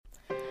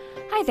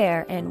Hi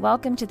there, and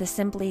welcome to the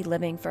Simply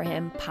Living for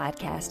Him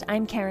podcast.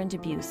 I'm Karen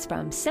DeBuse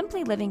from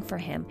Simply Living for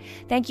Him.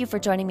 Thank you for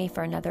joining me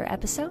for another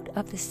episode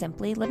of the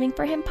Simply Living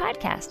for Him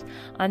podcast.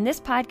 On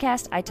this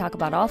podcast, I talk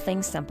about all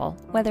things simple,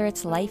 whether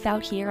it's life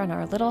out here on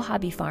our little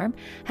hobby farm,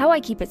 how I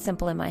keep it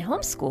simple in my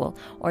homeschool,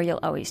 or you'll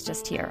always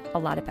just hear a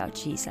lot about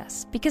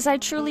Jesus. Because I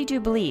truly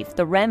do believe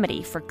the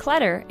remedy for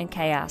clutter and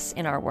chaos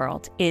in our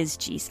world is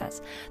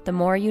Jesus. The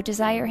more you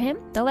desire Him,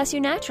 the less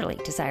you naturally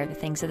desire the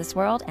things of this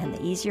world, and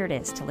the easier it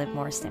is to live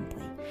more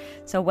simply.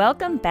 So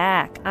welcome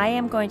back. I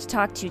am going to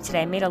talk to you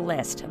today. I made a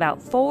list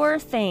about 4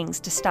 things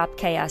to stop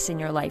chaos in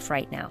your life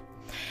right now.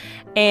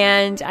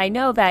 And I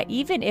know that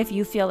even if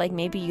you feel like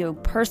maybe you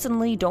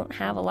personally don't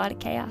have a lot of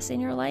chaos in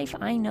your life,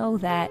 I know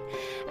that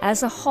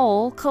as a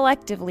whole,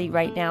 collectively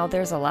right now,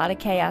 there's a lot of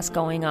chaos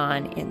going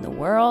on in the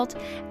world,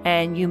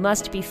 and you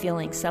must be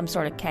feeling some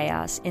sort of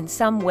chaos in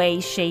some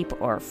way, shape,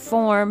 or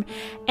form.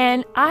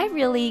 And I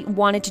really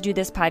wanted to do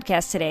this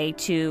podcast today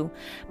to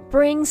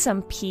bring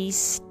some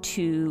peace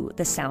to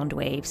the sound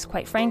waves.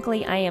 Quite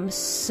frankly, I am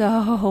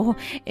so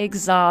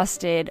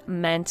exhausted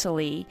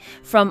mentally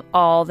from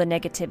all the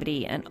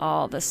negativity and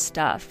all the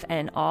stuff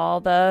and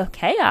all the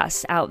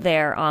chaos out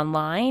there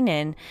online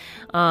and,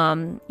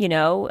 on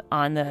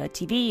the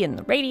TV and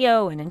the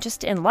radio and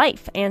just in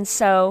life. And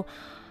so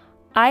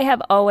I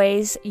have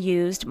always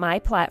used my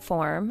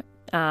platform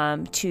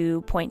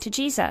to point to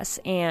Jesus.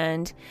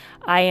 And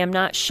I am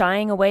not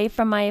shying away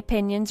from my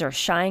opinions or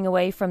shying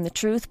away from the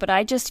truth, but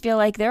I just feel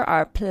like there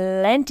are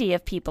plenty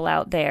of people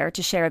out there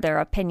to share their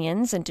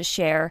opinions and to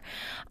share,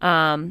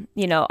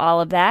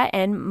 all of that.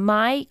 And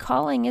my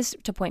calling is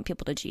to point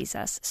people to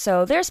Jesus.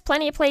 So there's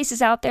plenty of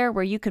places out there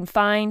where you can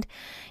find,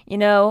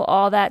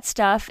 all that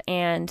stuff.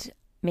 And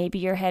maybe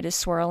your head is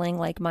swirling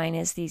like mine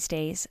is these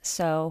days.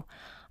 So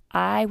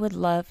I would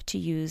love to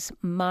use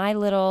my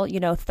little,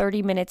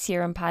 30 minutes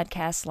here in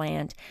podcast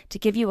land to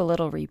give you a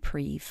little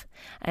reprieve.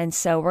 And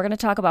so we're going to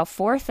talk about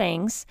 4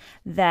 things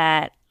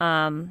that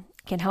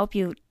can help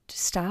you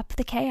stop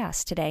the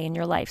chaos today in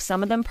your life.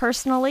 Some of them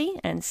personally,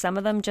 and some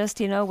of them just,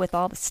 with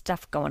all the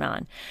stuff going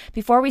on.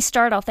 Before we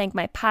start, I'll thank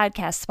my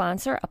podcast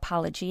sponsor,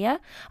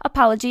 Apologia.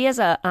 Apologia is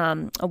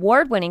a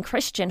award-winning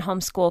Christian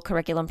homeschool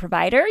curriculum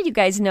provider. You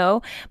guys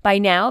know by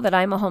now that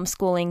I'm a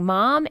homeschooling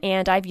mom,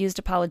 and I've used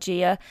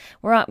Apologia.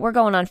 We're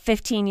going on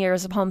 15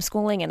 years of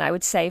homeschooling, and I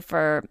would say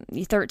for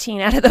 13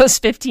 out of those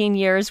 15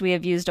 years, we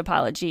have used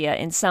Apologia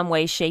in some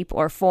way, shape,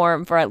 or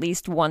form for at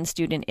least one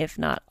student, if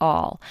not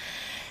all.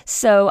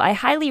 So I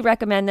highly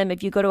recommend them.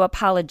 If you go to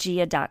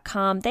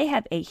apologia.com, they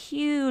have a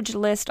huge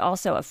list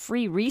also of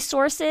free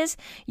resources.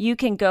 You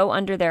can go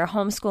under their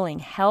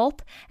homeschooling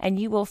help, and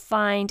you will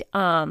find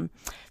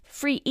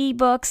free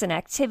ebooks and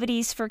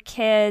activities for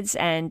kids,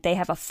 and they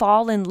have a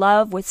Fall in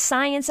Love with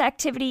Science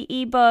activity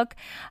ebook,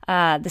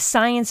 the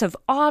Science of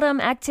Autumn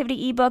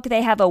activity ebook.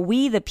 They have a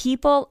We the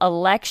People,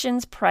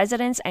 Elections,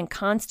 Presidents, and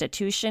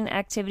Constitution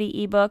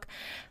activity ebook,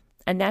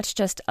 and that's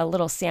just a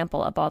little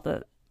sample of all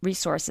the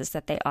resources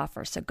that they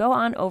offer. So go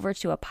on over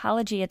to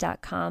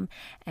apologia.com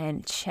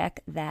and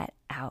check that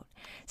out.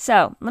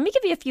 So let me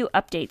give you a few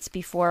updates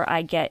before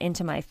I get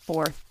into my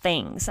 4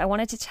 things. I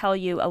wanted to tell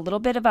you a little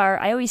bit of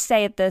I always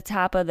say at the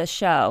top of the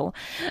show,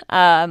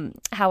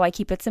 how I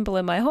keep it simple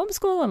in my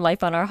homeschool and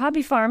life on our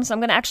hobby farm. So I'm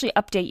going to actually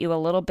update you a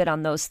little bit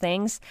on those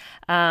things.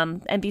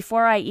 And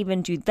before I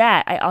even do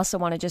that, I also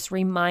want to just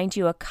remind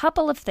you a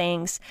couple of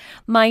things.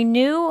 My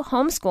new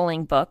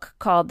homeschooling book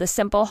called The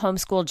Simple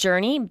Homeschool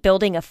Journey,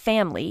 Building a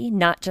Family,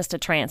 Not Just a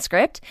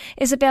Transcript,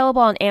 is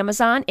available on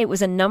Amazon. It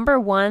was a number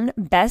 1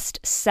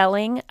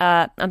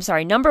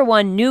 number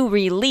 1 new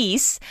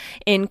release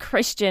in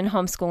Christian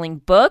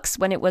homeschooling books.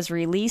 When it was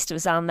released, it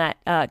was on that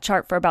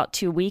chart for about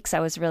 2 weeks. I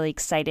was really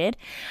excited.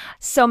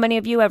 So many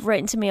of you have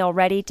written to me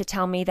already to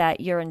tell me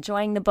that you're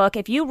enjoying the book.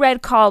 If you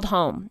read Called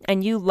Home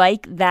and you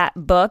like that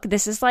book,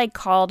 this is like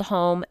Called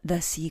Home,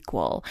 the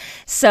sequel.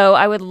 So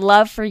I would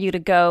love for you to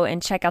go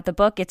and check out the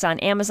book. It's on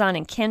Amazon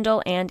in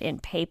Kindle and in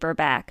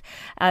paperback.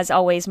 As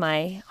always,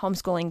 my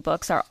homeschooling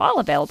books are all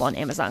available on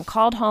Amazon.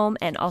 Called Home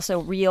and also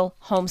Real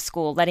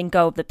Homeschool, Letting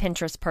Go of the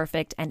Pinterest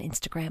Perfect and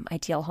Instagram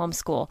Ideal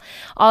Homeschool.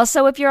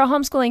 Also, if you're a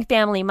homeschooling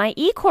family, my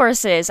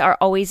e-courses are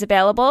always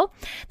available.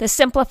 The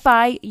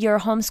Simplify Your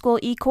Homeschool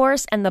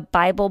e-course and the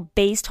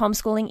Bible-based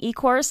homeschooling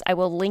e-course. I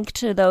will link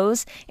to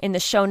those in the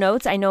show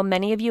notes. I know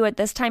many of you at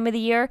this time of the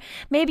year,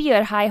 maybe you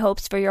had high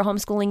hopes for your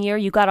homeschooling year.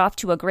 You got off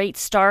to a great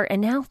start,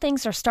 and now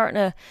things are starting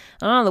to,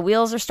 the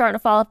wheels are starting to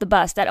fall off the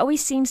bus. That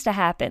always seems to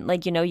happen.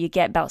 Like, you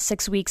get about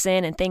 6 weeks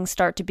in and things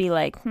start to be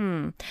like,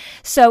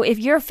 So if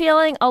you're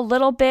feeling a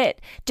little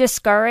bit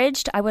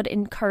discouraged, I would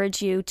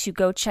encourage you to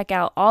go check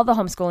out all the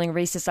homeschooling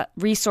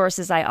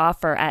resources I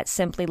offer at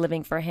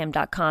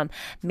simplylivingforhim.com.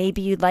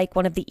 Maybe you'd like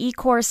one of the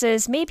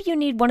e-courses, maybe you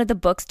need one of the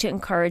books to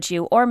encourage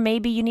you, or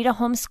maybe you need a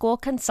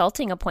homeschool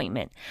consulting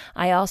appointment.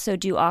 I also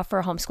do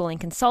offer homeschooling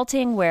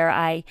consulting where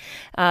I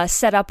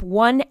set up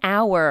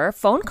 1-hour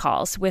phone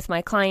calls with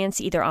my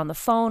clients, either on the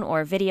phone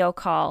or video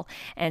call.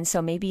 And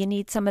so maybe you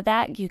need some of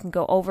that. You can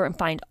go over and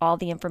find all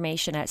the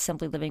information at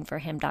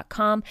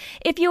simplylivingforhim.com.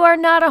 If you are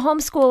not a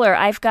homeschooler,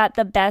 I I've got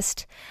the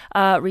best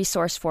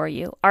resource for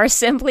you. Our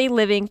Simply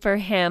Living for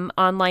Him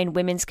online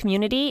women's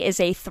community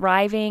is a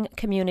thriving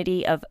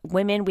community of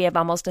women. We have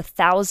almost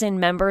 1,000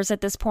 members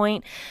at this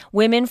point.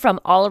 Women from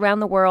all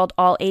around the world,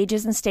 all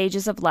ages and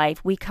stages of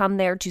life. We come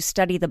there to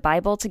study the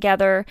Bible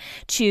together,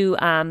 to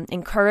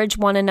encourage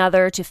one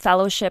another, to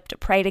fellowship, to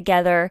pray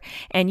together.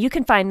 And you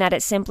can find that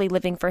at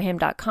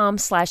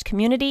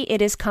simplylivingforhim.com/community.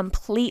 It is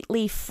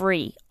completely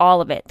free,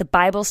 all of it. The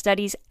Bible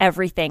studies,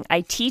 everything.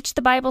 I teach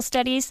the Bible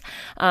studies.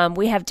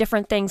 We have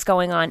different things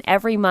going on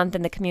every month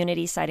in the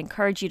community, so I'd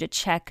encourage you to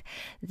check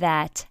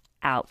that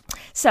out.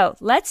 So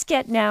let's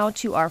get now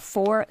to our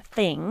 4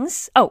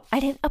 things. Oh, I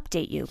didn't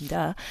update you.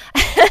 Duh.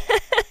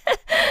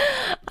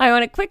 I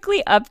want to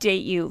quickly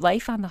update you.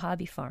 Life on the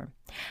hobby farm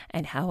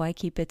and how I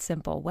keep it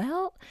simple.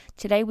 Well,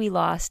 today we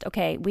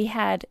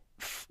had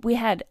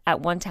at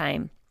one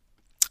time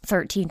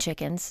 13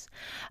 chickens.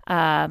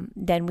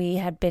 Then we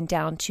had been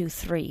down to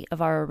 3 of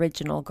our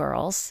original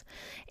girls.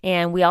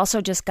 And we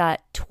also just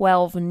got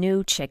 12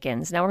 new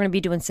chickens. Now we're going to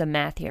be doing some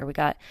math here. We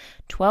got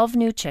 12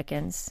 new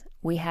chickens.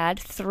 We had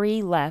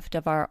 3 left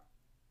of our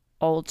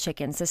old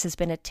chickens. This has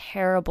been a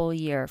terrible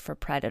year for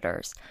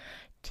predators.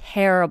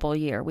 Terrible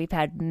year. We've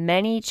had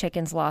many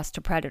chickens lost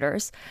to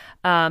predators.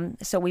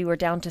 So we were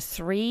down to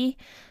 3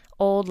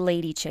 old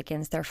lady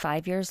chickens. They're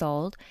 5 years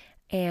old.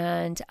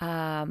 And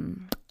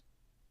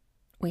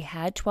we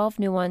had 12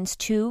 new ones.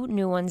 2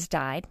 new ones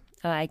died,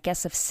 I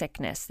guess of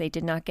sickness. They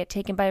did not get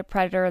taken by a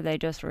predator. They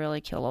just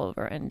really killed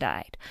over and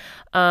died.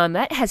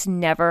 That has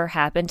never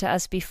happened to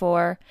us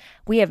before.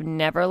 We have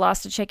never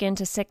lost a chicken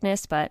to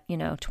sickness, but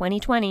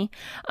 2020.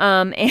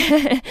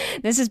 And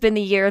this has been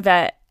the year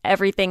that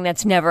everything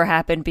that's never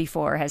happened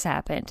before has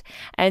happened.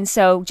 And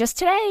so just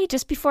today,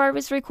 just before I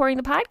was recording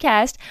the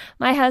podcast,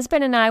 my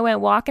husband and I went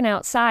walking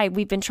outside.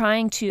 I've been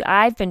trying to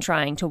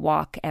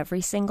walk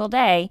every single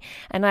day.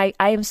 And I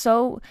am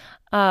so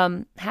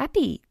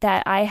happy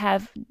that I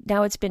have,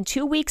 now it's been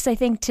 2 weeks, I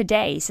think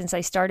today, since I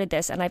started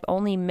this, and I've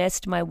only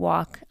missed my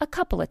walk a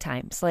couple of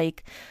times.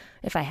 Like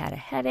if I had a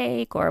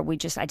headache or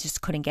I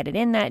just couldn't get it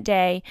in that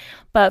day.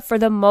 But for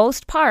the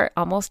most part,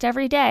 almost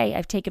every day,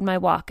 I've taken my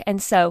walk. And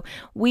so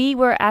we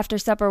were after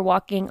supper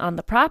walking on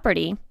the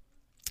property.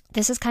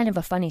 This is kind of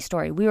a funny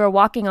story. We were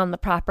walking on the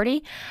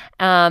property,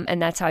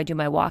 and that's how I do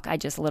my walk. I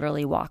just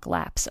literally walk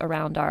laps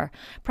around our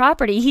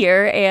property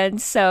here. And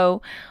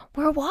so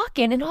we're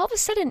walking, and all of a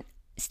sudden,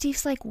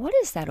 Steve's like, "What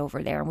is that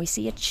over there?" And we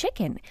see a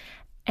chicken.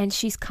 And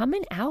she's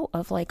coming out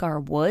of like our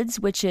woods,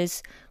 which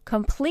is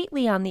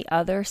completely on the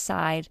other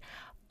side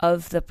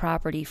of the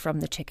property from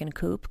the chicken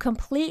coop,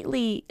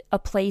 completely a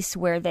place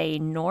where they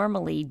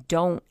normally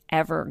don't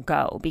ever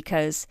go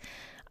because,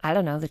 I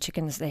don't know, the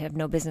chickens, they have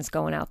no business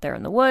going out there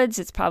in the woods.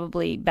 It's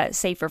probably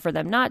safer for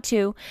them not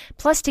to.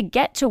 Plus, to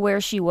get to where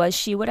she was,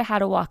 she would have had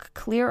to walk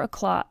clear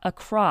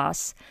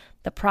across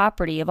the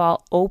property of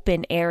all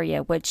open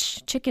area,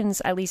 which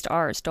chickens, at least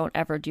ours, don't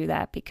ever do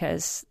that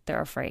because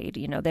they're afraid.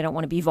 They don't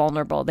want to be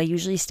vulnerable. They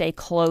usually stay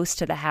close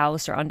to the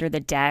house or under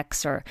the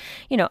decks or,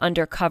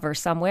 under cover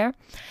somewhere.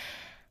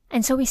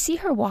 And so we see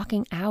her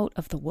walking out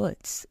of the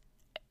woods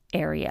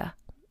area.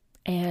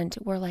 And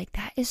we're like,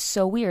 that is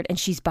so weird. And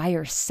she's by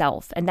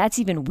herself. And that's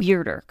even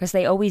weirder because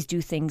they always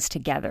do things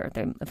together.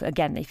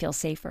 They feel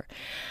safer.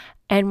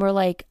 And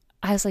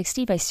I was like,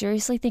 Steve, I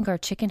seriously think our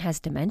chicken has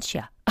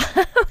dementia.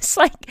 I was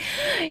like,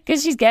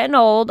 because she's getting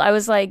old. I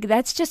was like,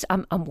 that's just,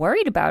 I'm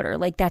worried about her.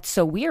 Like, that's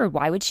so weird.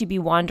 Why would she be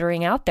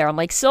wandering out there? I'm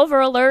like, silver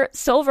alert,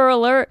 silver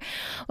alert.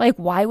 Like,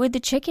 why would the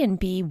chicken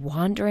be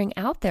wandering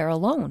out there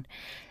alone?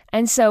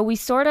 And so we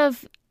sort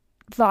of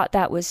thought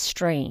that was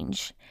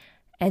strange.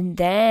 And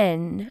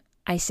then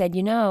I said,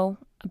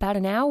 about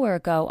an hour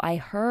ago, I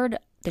heard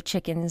the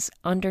chickens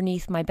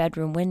underneath my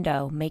bedroom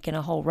window making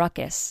a whole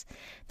ruckus.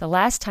 The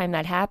last time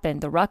that happened,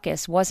 the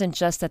ruckus wasn't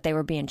just that they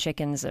were being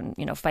chickens and,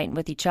 fighting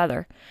with each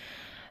other.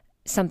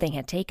 Something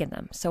had taken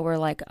them. So we're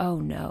like, oh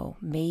no,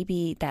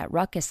 maybe that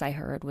ruckus I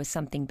heard was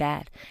something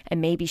bad. And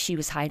maybe she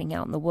was hiding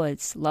out in the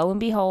woods. Lo and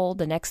behold,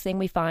 the next thing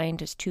we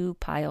find is 2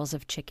 piles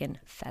of chicken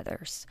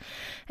feathers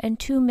and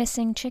 2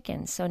 missing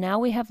chickens. So now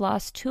we have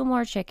lost 2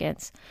 more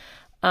chickens.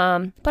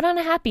 But on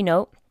a happy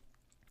note,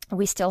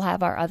 we still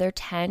have our other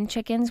 10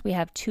 chickens. We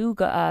have 2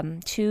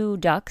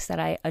 ducks that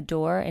I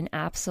adore and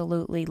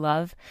absolutely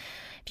love.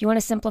 If you want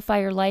to simplify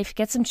your life,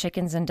 get some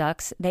chickens and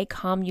ducks. They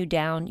calm you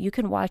down. You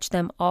can watch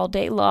them all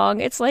day long.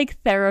 It's like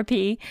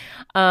therapy.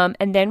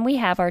 And then we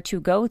have our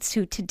 2 goats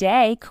who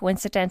today,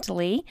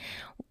 coincidentally,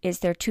 is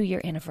their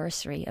 2-year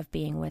anniversary of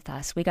being with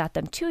us. We got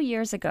them 2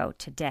 years ago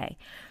today.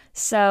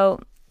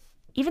 So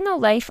even though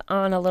life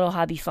on a little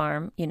hobby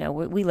farm,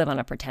 we live on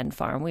a pretend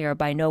farm. We are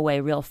by no way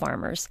real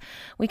farmers.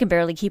 We can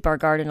barely keep our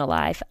garden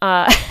alive.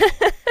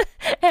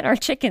 And and our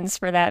chickens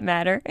for that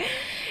matter.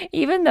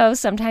 Even though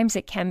sometimes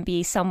it can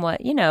be somewhat,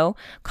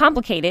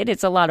 complicated,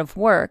 it's a lot of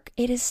work,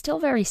 it is still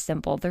very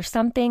simple. There's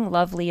something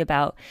lovely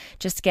about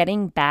just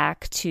getting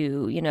back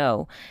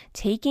to,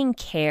 taking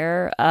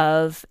care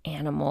of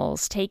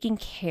animals, taking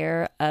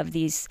care of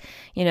these,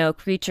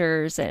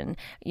 creatures and,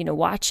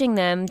 watching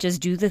them just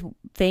do the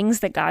things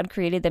that God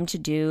created them to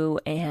do,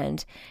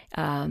 and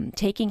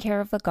taking care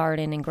of the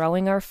garden and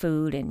growing our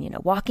food and,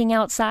 walking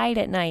outside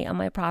at night on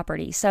my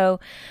property. So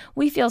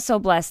we feel so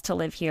blessed to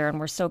live here, and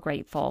we're so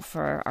grateful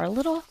for our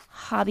little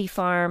hobby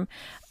farm.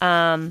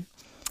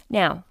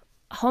 Now,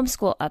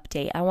 homeschool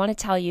update. I want to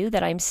tell you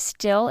that I'm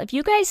still, if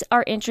you guys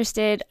are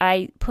interested,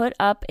 I put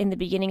up in the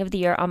beginning of the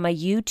year on my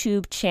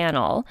YouTube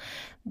channel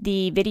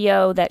the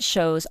video that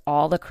shows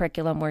all the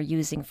curriculum we're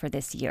using for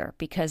this year,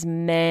 because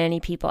many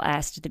people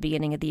asked at the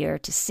beginning of the year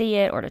to see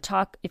it or to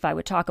talk, if I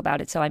would talk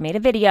about it. So I made a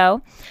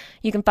video.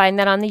 You can find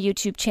that on the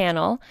YouTube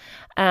channel.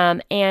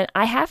 And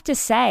I have to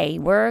say,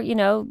 we're,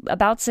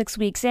 about 6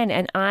 weeks in,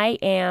 and I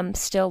am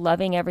still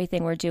loving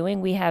everything we're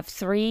doing. We have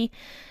 3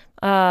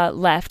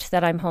 left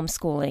that I'm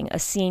homeschooling, a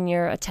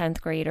senior, a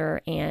 10th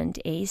grader, and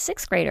a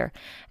 6th grader.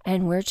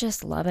 And we're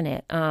just loving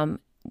it.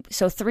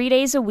 So 3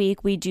 days a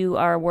week, we do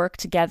our work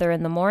together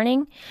in the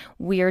morning.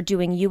 We are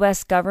doing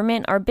U.S.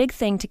 government. Our big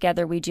thing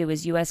together we do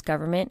is U.S.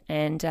 government.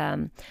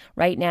 And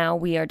right now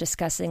we are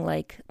discussing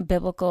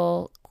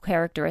biblical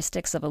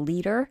characteristics of a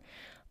leader.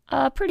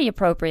 Pretty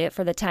appropriate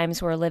for the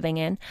times we're living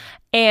in.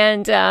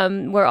 And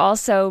we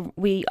also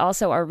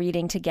are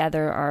reading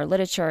together our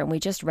literature, and we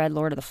just read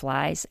Lord of the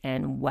Flies,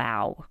 and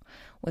wow,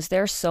 was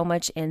there so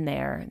much in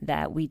there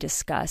that we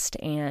discussed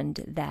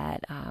and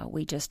that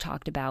we just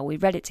talked about. We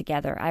read it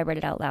together. I read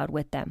it out loud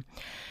with them.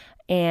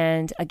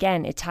 And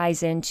again, it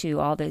ties into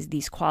all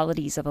these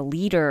qualities of a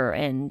leader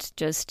and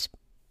just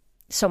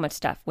so much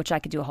stuff, which I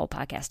could do a whole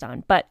podcast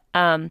on. But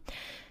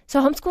so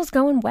homeschool's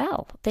going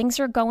well. Things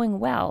are going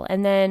well.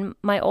 And then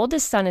my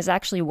oldest son is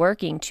actually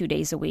working 2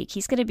 days a week.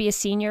 He's going to be a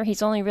senior.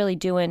 He's only really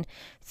doing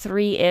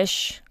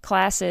 3-ish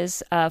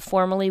classes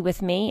formally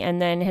with me.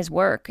 And then his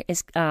work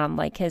is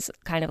his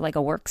kind of like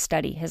a work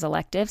study, his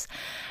electives.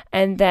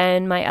 And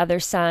then my other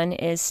son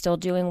is still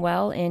doing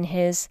well in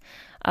his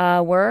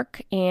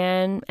work,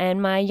 and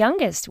my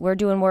youngest, we're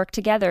doing work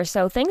together.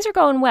 So things are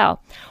going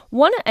well.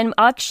 And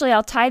actually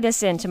I'll tie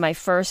this into my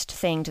first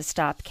thing to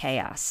stop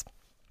chaos.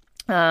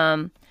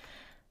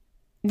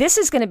 This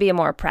is going to be a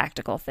more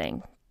practical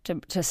thing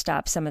to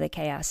stop some of the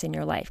chaos in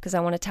your life, because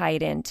I want to tie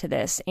it into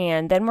this.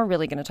 And then we're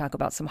really going to talk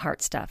about some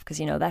heart stuff, because,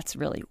 that's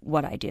really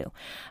what I do.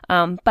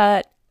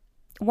 But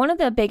one of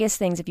the biggest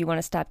things, if you want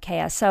to stop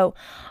chaos, so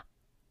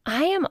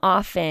I am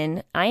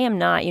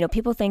not,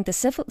 people think the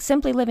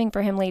Simply Living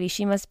for Him lady,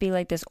 she must be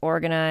like this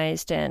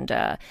organized and,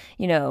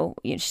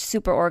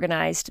 super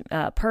organized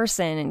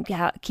person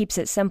and keeps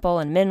it simple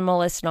and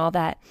minimalist and all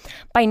that.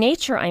 By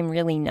nature, I'm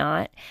really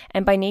not.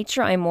 And by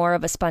nature, I'm more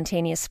of a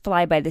spontaneous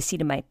fly by the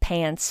seat of my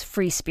pants,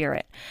 free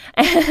spirit.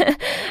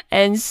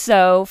 And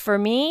so for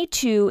me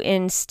to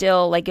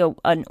instill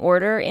an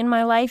order in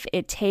my life,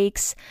 it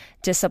takes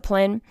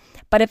discipline.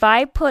 But if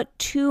I put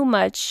too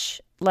much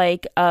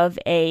of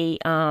a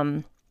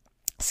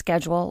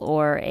schedule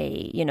or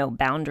a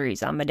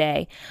boundaries on my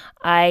day,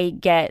 I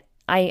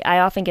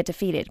often get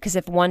defeated, because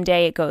if one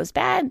day it goes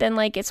bad, then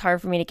it's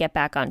hard for me to get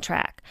back on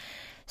track.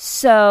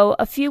 So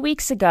a few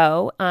weeks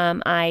ago,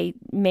 I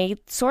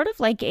made sort of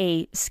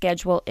a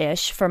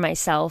schedule-ish for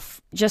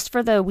myself just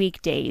for the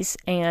weekdays,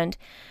 and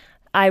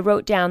I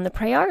wrote down the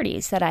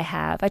priorities that I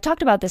have. I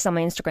talked about this on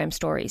my Instagram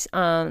stories.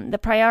 The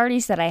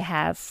priorities that I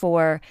have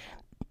for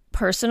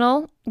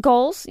personal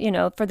goals,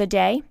 for the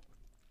day.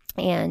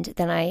 And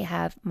then I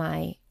have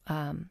my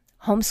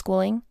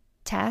homeschooling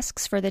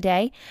tasks for the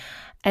day.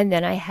 And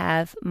then I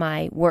have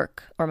my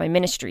work or my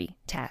ministry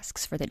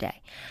tasks for the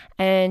day.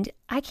 And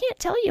I can't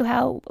tell you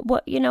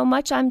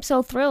much I'm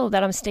so thrilled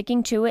that I'm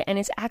sticking to it. And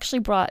it's actually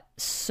brought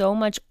so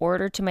much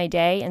order to my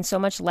day and so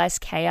much less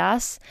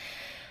chaos.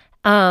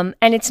 And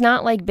it's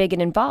not big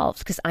and involved,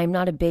 because I'm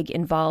not a big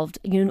involved.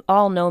 You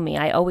all know me.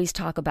 I always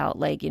talk about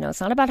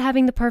it's not about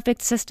having the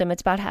perfect system.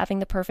 It's about having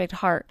the perfect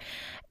heart,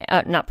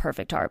 not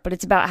perfect heart, but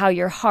it's about how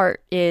your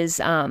heart is,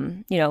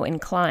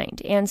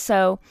 inclined. And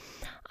so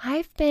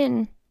I've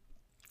been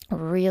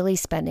really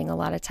spending a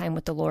lot of time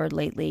with the Lord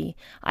lately.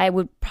 I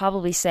would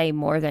probably say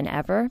more than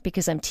ever,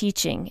 because I'm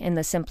teaching in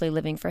the Simply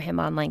Living for Him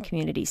online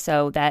community.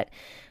 So that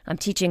I'm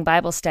teaching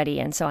Bible study.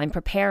 And so I'm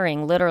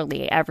preparing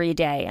literally every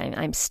day.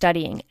 I'm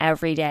studying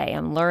every day.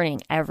 I'm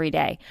learning every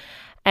day.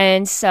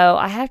 And so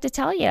I have to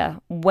tell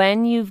you,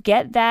 when you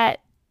get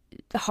that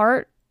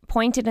heart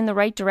pointed in the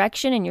right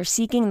direction and you're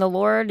seeking the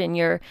Lord and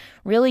you're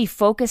really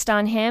focused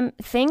on Him,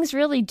 things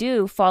really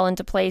do fall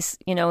into place,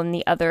 in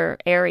the other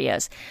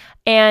areas.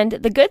 And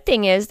the good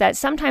thing is that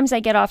sometimes I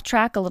get off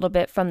track a little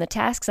bit from the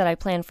tasks that I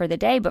plan for the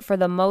day, but for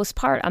the most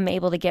part, I'm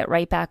able to get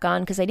right back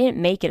on because I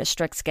didn't make it a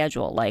strict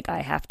schedule. Like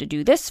I have to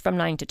do this from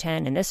 9 to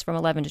 10 and this from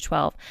 11 to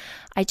 12.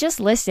 I just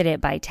listed it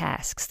by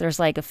tasks. There's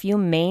like a few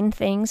main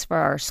things for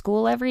our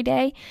school every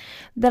day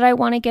that I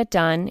want to get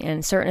done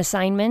and certain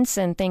assignments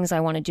and things I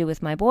want to do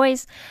with my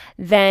boys.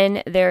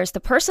 Then there's the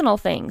personal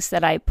things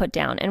that I put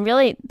down. And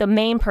really the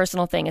main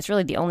personal thing, it's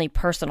really the only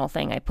personal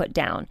thing I put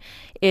down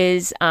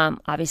is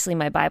obviously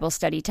my Bible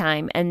study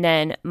time and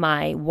then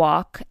my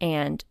walk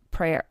and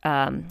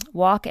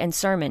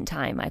sermon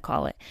time, I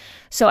call it.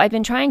 So I've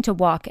been trying to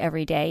walk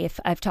every day. If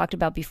I've talked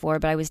about before,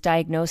 but I was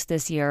diagnosed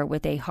this year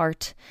with a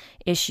heart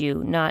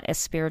issue, not a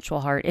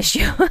spiritual heart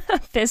issue, a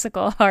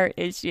physical heart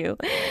issue.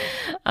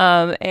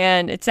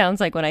 And it sounds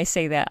like when I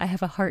say that, I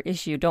have a heart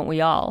issue, don't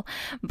we all?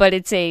 But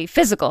it's a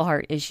physical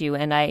heart issue,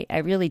 and I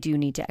really do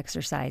need to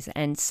exercise.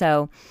 And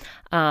so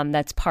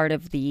that's part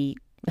of the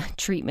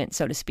treatment,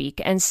 so to speak.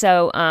 And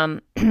so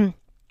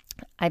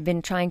I've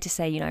been trying to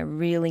say, I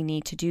really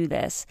need to do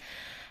this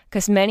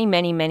because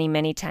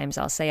many times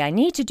I'll say, I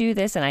need to do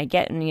this. And I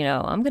get,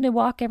 I'm going to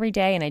walk every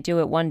day and I do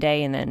it one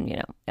day and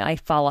then, I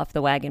fall off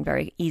the wagon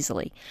very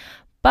easily.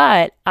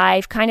 But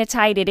I've kind of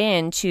tied it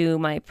into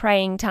my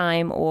praying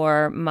time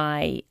or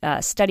my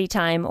study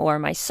time or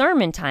my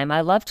sermon time.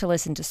 I love to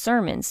listen to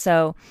sermons.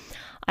 So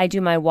I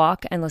do my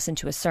walk and listen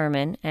to a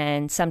sermon,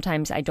 and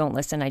sometimes I don't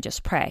listen, I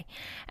just pray.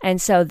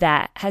 And so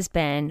that has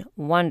been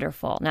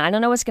wonderful. Now, I don't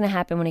know what's going to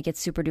happen when it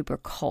gets super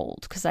duper cold,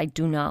 because I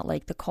do not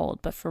like the cold.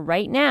 But for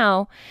right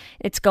now,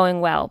 it's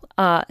going well.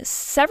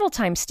 Several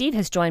times Steve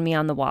has joined me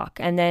on the walk,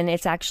 and then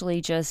it's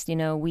actually just,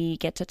 we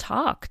get to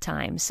talk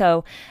time.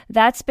 So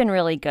that's been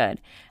really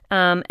good.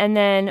 And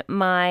then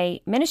my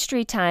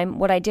ministry time,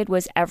 what I did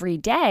was every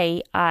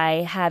day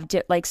I have,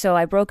 so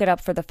I broke it up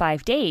for the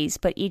 5 days,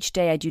 but each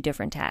day I do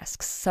different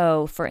tasks.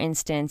 So for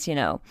instance,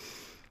 I'll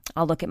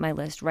look at my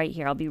list right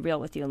here. I'll be real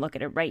with you and look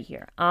at it right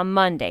here. On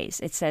Mondays,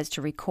 it says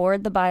to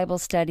record the Bible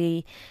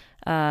study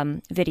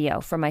video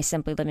for my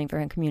Simply Living for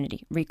Him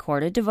community,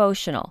 record a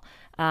devotional.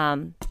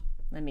 Let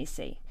me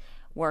see.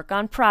 Work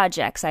on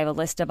projects. I have a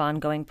list of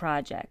ongoing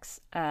projects.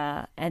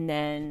 And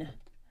then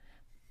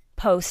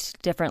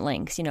post different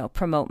links,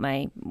 promote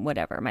my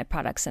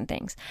products and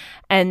things.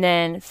 And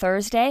then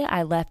Thursday,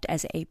 I left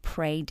as a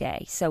pray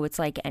day. So it's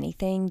like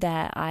anything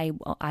that I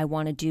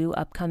want to do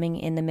upcoming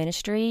in the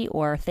ministry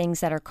or things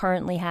that are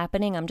currently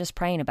happening, I'm just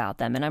praying about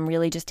them. And I'm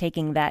really just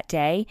taking that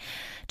day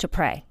to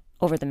pray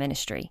over the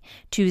ministry.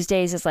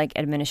 Tuesdays is like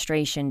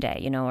administration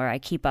day, where I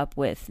keep up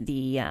with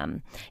the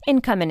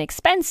income and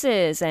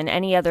expenses and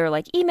any other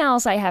like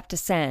emails I have to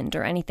send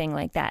or anything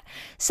like that.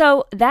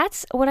 So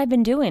that's what I've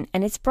been doing.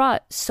 And it's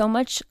brought so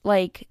much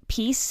like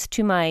peace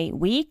to my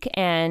week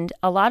and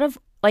a lot of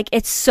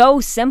it's so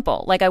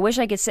simple. I wish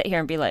I could sit here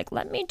and be like,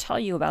 let me tell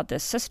you about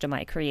this system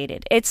I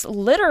created. It's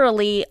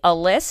literally a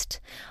list.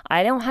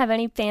 I don't have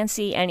any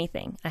fancy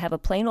anything. I have a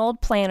plain old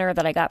planner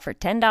that I got for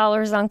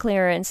 $10 on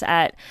clearance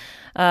at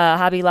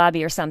Hobby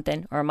Lobby or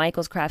something, or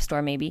Michael's Craft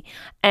Store maybe.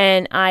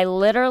 And I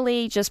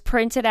literally just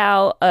printed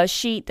out a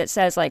sheet that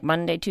says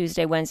Monday,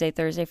 Tuesday, Wednesday,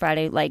 Thursday,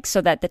 Friday, so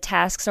that the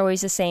tasks are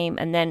always the same.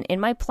 And then in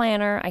my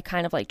planner, I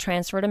kind of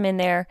transferred them in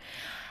there.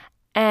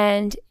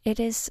 And it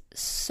is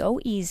so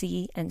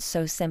easy and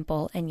so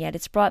simple, and yet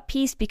it's brought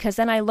peace because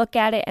then I look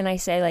at it and I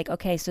say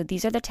okay, so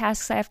these are the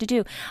tasks I have to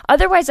do.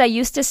 Otherwise, I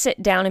used to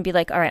sit down and be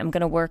all right, I'm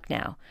going to work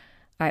now.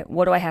 All right,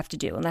 what do I have to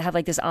do? And I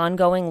have this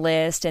ongoing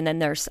list, and then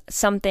there's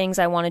some things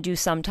I want to do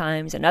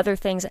sometimes and other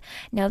things.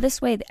 Now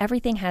this way,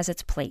 everything has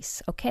its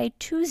place, okay?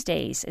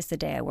 Tuesdays is the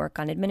day I work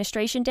on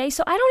administration day,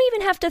 so I don't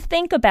even have to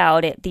think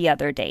about it the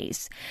other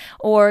days.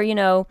 Or,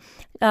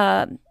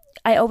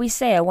 I always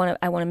say I want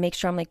to make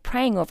sure I'm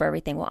praying over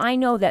everything. Well, I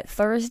know that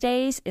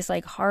Thursdays is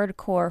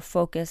hardcore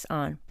focus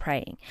on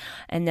praying.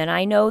 And then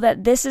I know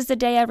that this is the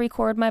day I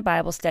record my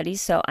Bible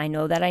studies, so I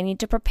know that I need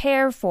to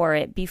prepare for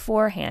it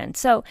beforehand.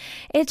 So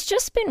it's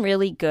just been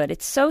really good.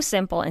 It's so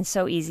simple and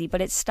so easy,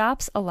 but it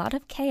stops a lot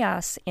of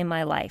chaos in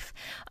my life.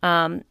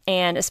 And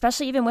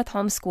especially even with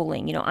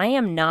homeschooling, I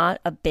am not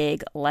a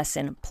big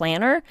lesson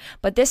planner,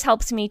 but this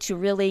helps me to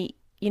really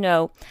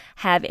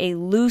have a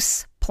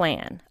loose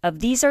plan of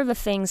these are the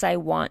things I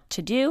want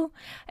to do,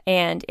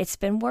 and it's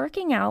been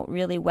working out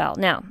really well.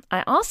 Now,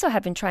 I also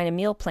have been trying to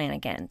meal plan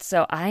again,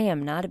 so I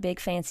am not a big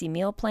fancy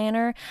meal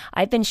planner.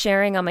 I've been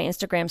sharing on my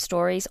Instagram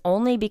stories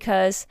only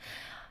because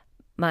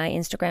my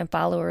Instagram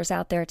followers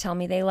out there tell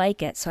me they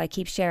like it, so I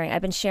keep sharing.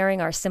 I've been sharing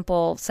our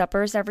simple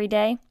suppers every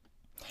day.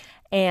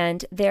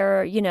 And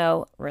they're,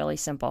 really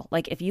simple.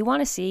 If you want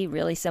to see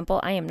really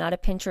simple, I am not a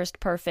Pinterest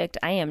perfect.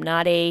 I am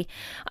not a,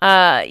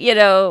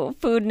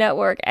 Food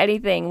Network,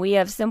 anything. We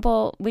just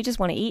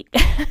want to eat.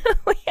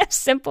 We have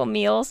simple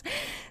meals.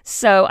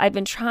 So I've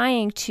been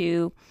trying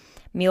to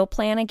meal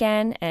plan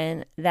again,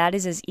 and that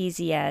is as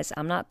easy as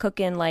I'm not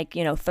cooking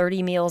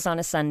 30 meals on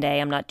a Sunday.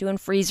 I'm not doing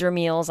freezer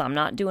meals. I'm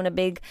not doing a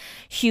big,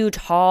 huge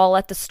haul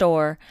at the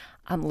store.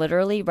 I'm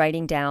literally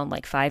writing down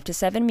like 5 to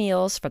 7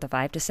 meals for the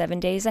 5 to 7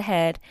 days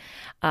ahead,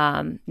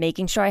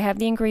 making sure I have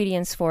the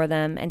ingredients for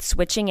them and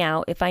switching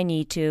out if I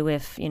need to,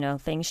 if,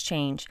 things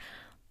change.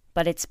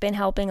 But it's been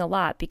helping a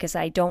lot because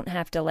I don't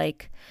have to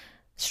like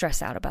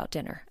stress out about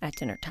dinner at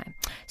dinner time.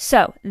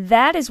 So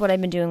that is what I've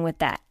been doing with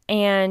that.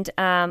 And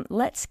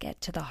let's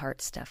get to the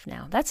heart stuff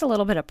now. That's a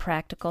little bit of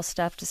practical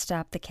stuff to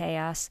stop the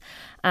chaos.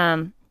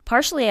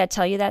 Partially, I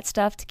tell you that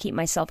stuff to keep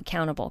myself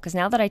accountable, because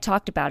now that I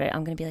talked about it,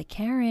 I'm going to be like,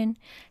 Karen,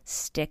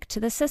 stick to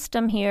the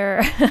system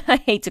here.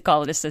 I hate to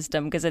call it a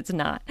system because it's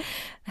not.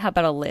 How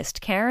about a list?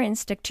 Karen,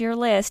 stick to your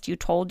list. You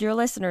told your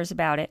listeners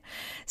about it.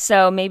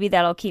 So maybe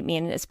that'll keep me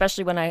in,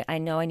 especially when I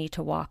know I need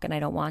to walk and I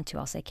don't want to.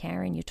 I'll say,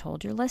 Karen, you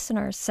told your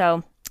listeners.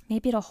 So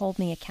maybe it'll hold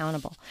me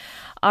accountable.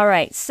 All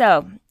right,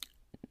 so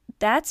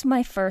that's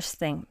my first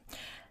thing.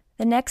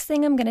 The next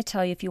thing I'm going to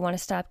tell you, if you want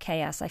to stop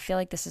chaos, I feel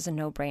like this is a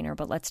no-brainer,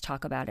 but let's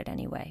talk about it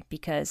anyway,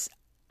 because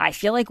I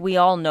feel like we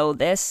all know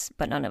this,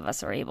 but none of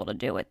us are able to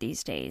do it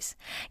these days.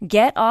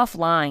 Get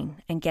offline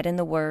and get in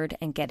the Word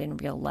and get in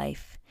real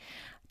life.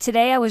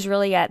 Today I was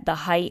really at the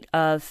height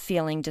of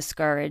feeling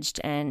discouraged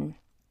and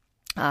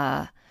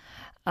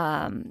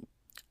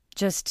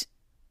just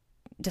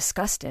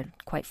disgusted,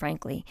 quite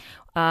frankly.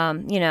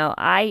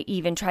 I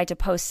even tried to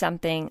post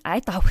something I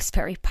thought was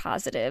very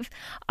positive.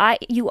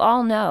 You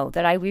all know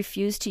that I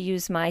refuse to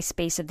use my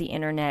space of the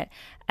internet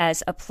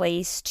as a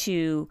place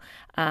to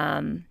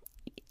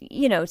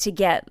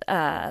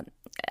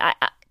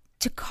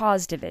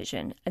cause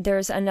division.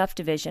 There's enough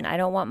division. I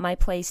don't want my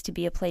place to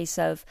be a place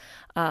of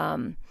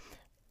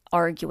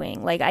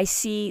arguing. Like I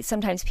see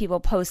sometimes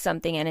people post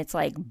something and it's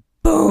like,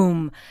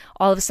 boom,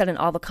 all of a sudden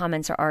all the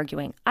comments are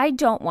arguing. I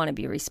don't want to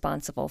be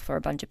responsible for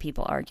a bunch of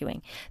people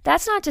arguing.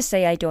 That's not to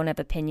say I don't have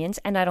opinions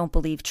and I don't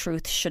believe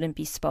truth shouldn't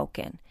be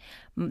spoken.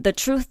 The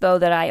truth, though,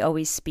 that I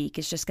always speak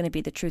is just going to be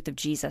the truth of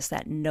Jesus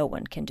that no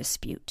one can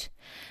dispute.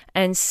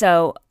 And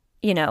so,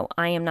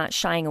 I am not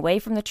shying away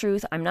from the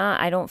truth.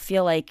 I don't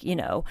feel like,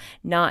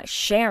 not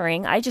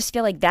sharing. I just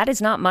feel like that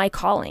is not my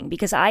calling,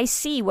 because I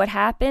see what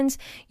happens.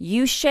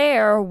 You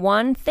share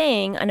one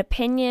thing, an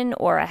opinion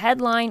or a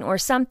headline or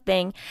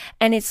something,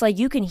 and it's like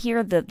you can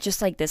hear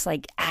just like this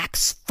like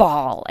axe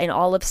fall, and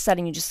all of a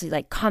sudden you just see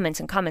like comments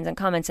and comments and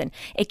comments, and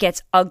it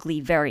gets ugly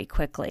very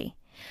quickly.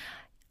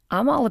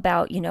 I'm all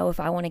about, if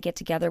I want to get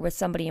together with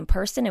somebody in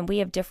person and we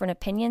have different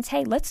opinions,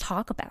 hey, let's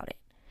talk about it.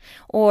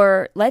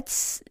 Or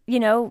let's,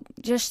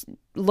 just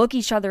look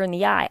each other in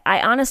the eye. I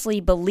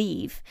honestly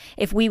believe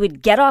if we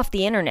would get off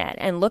the internet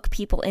and look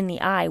people in the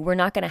eye, we're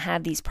not going to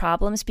have these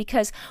problems,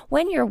 because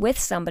when you're with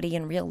somebody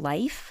in real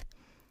life,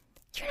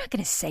 you're not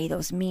going to say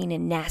those mean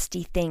and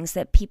nasty things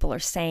that people are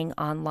saying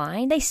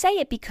online. They say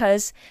it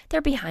because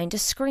they're behind a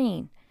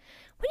screen.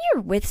 When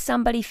you're with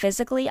somebody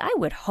physically, I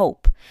would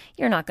hope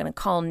you're not going to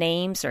call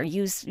names or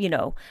use,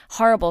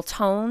 horrible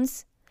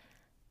tones.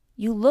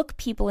 You look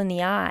people in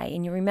the eye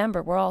and you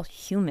remember we're all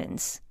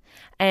humans,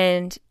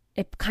 and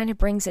it kind of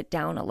brings it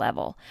down a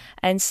level.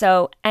 And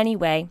so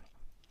anyway,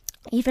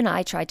 even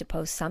I tried to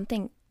post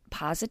something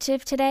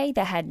positive today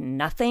that had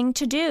nothing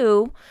to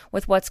do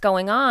with what's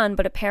going on,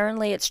 but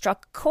apparently it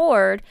struck a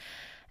chord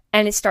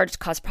and it started to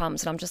cause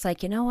problems. And I'm just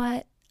like, you know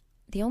what?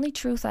 The only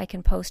truth I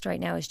can post right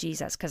now is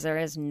Jesus, because there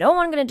is no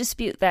one going to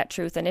dispute that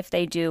truth. And if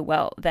they do,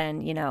 well,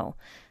 then,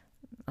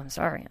 I'm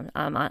sorry,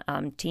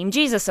 I'm Team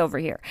Jesus over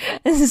here.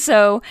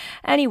 So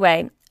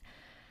anyway,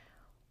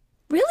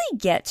 really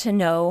get to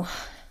know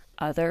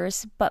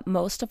others. But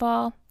most of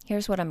all,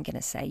 here's what I'm going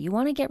to say. You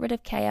want to get rid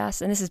of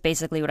chaos. And this is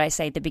basically what I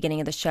say at the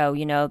beginning of the show.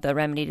 The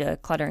remedy to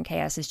clutter and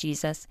chaos is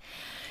Jesus.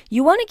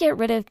 You want to get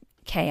rid of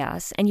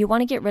chaos, and you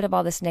want to get rid of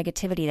all this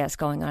negativity that's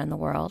going on in the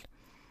world.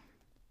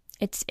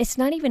 It's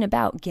not even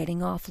about getting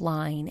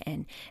offline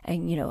and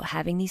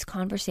having these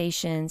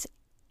conversations.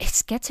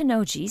 It's get to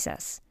know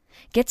Jesus.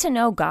 Get to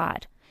know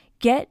God.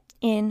 Get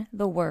in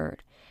the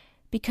Word.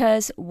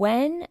 Because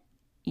when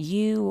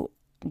you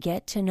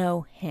get to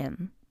know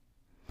Him,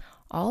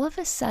 all of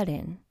a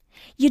sudden,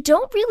 you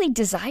don't really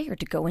desire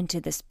to go into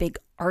this big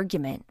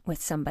argument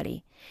with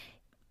somebody.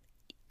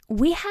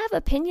 We have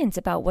opinions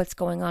about what's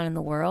going on in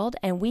the world,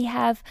 and we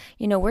have,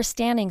 we're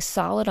standing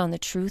solid on the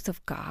truth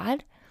of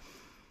God.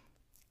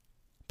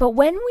 But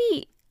when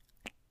we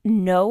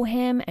know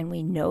Him and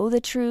we know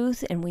the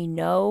truth and we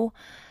know,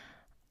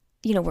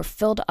 we're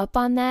filled up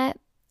on that.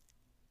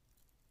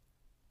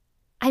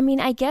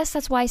 I guess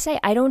that's why I say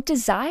I don't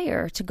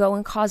desire to go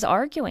and cause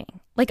arguing.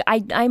 Like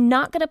I'm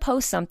not going to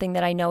post something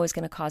that I know is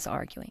going to cause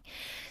arguing.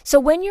 So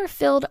when you're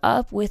filled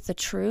up with the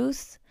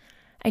truth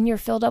and you're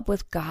filled up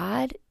with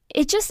God,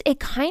 it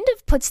kind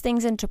of puts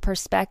things into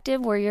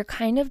perspective where you're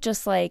kind of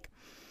just like,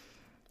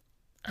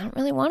 I don't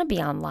really want to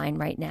be online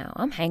right now.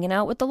 I'm hanging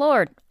out with the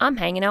Lord. I'm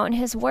hanging out in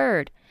His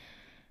Word.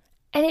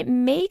 And it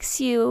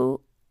makes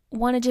you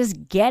want to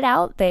just get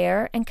out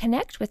there and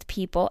connect with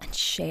people and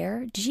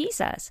share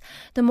Jesus.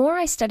 The more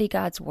I study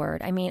God's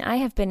Word, I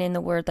have been in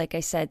the Word, like I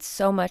said,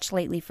 so much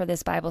lately for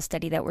this Bible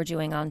study that we're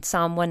doing on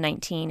Psalm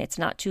 119. It's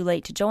not too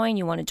late to join.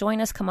 You want to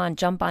join us? Come on,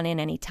 jump on in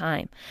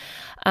anytime.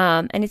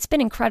 And it's been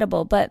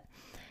incredible. But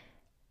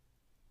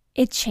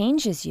it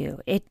changes you.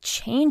 It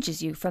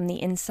changes you from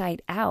the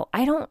inside out.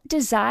 I don't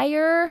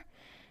desire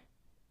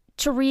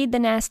to read the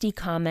nasty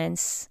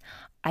comments.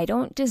 I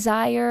don't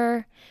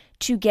desire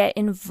to get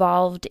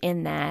involved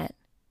in that.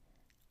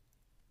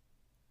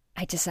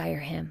 I desire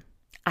Him.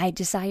 I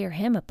desire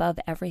Him above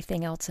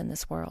everything else in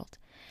this world.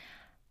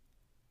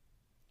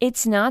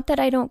 It's not that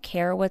I don't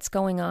care what's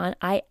going on.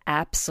 I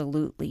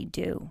absolutely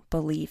do,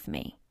 believe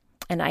me.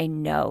 And I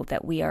know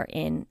that we are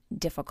in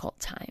difficult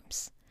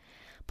times.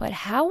 But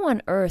how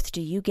on earth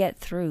do you get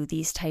through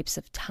these types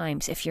of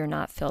times if you're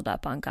not filled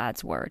up on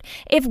God's Word?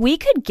 If we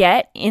could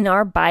get in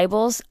our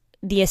Bibles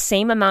the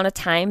same amount of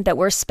time that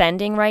we're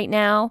spending right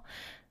now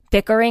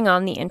bickering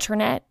on the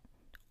internet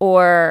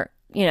or,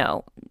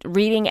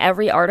 reading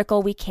every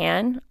article we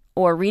can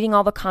or reading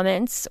all the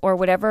comments or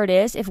whatever it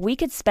is, if we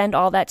could spend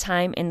all that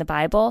time in the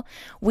Bible,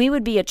 we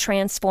would be a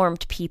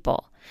transformed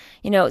people.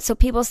 So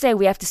people say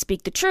we have to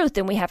speak the truth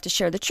and we have to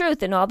share the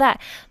truth and all that.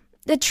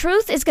 The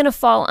truth is going to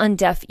fall on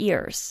deaf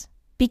ears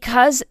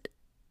because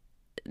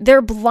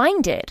they're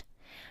blinded.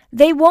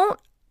 They won't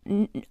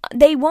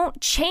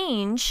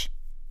change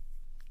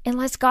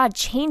unless God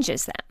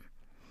changes them.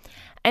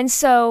 And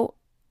so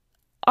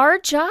our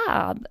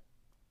job,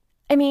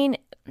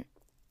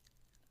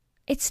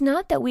 it's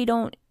not that we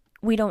don't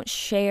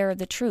share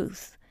the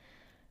truth.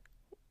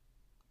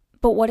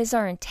 But what is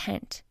our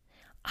intent?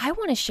 I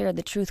want to share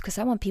the truth because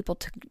I want people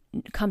to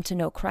come to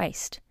know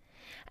Christ.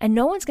 And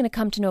no one's going to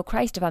come to know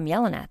Christ if I'm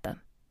yelling at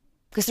them.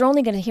 Because they're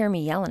only going to hear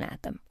me yelling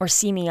at them or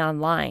see me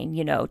online,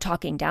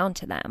 talking down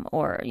to them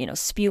or,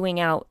 spewing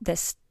out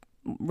this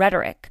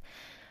rhetoric.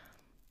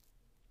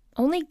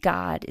 Only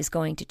God is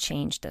going to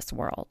change this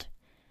world.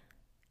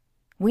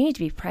 We need to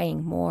be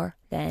praying more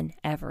than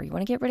ever. You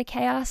want to get rid of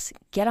chaos?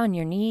 Get on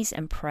your knees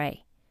and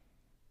pray.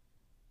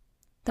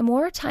 The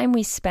more time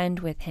we spend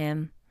with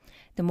Him,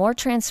 the more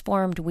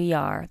transformed we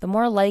are, the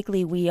more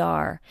likely we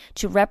are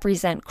to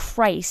represent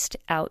Christ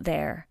out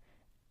there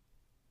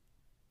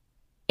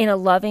in a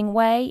loving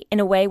way, in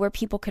a way where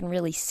people can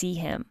really see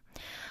Him.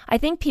 I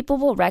think people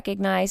will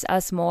recognize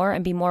us more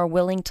and be more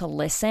willing to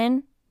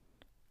listen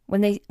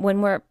when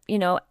we're,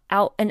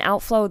 out an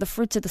outflow of the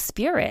fruits of the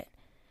Spirit.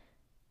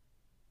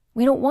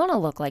 We don't want to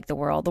look like the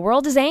world. The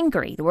world is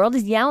angry. The world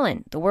is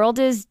yelling. The world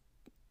is,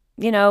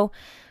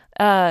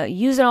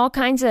 using all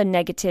kinds of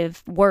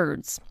negative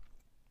words.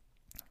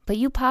 But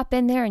you pop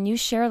in there and you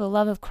share the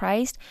love of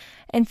Christ.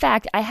 In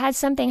fact, I had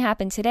something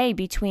happen today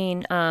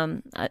between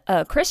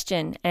a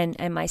Christian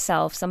and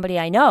myself, somebody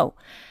I know.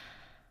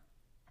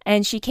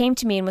 And she came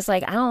to me and was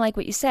like, I don't like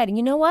what you said. And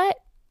you know what?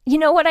 You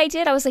know what I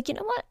did? I was like, you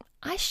know what?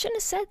 I shouldn't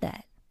have said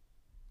that.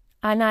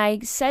 And I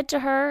said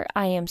to her,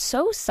 I am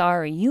so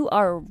sorry. You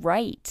are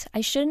right.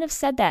 I shouldn't have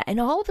said that. And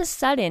all of a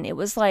sudden, it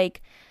was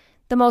like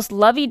the most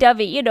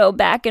lovey-dovey,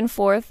 back and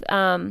forth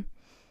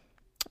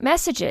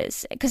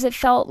messages. Because it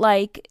felt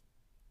like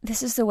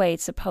this is the way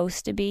it's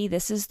supposed to be.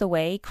 This is the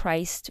way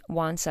Christ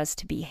wants us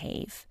to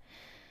behave.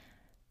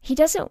 He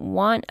doesn't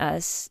want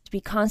us to be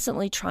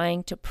constantly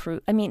trying to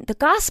prove. The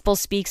gospel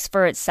speaks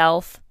for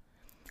itself.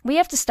 We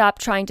have to stop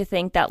trying to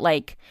think that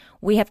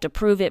we have to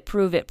prove it.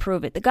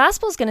 The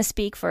gospel is going to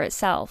speak for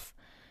itself.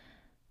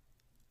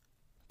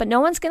 But no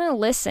one's going to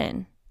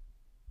listen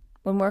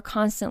when we're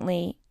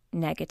constantly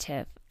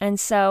negative. And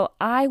so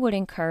I would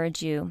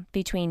encourage you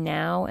between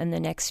now and the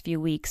next few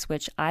weeks,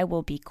 which I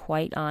will be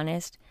quite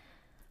honest,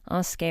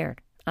 I'm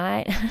scared.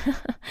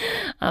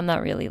 I'm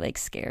not really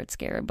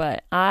scared,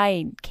 but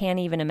I can't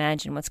even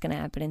imagine what's going to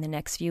happen in the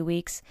next few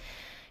weeks.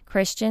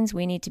 Christians,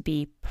 we need to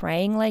be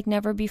praying like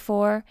never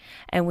before,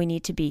 and we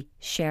need to be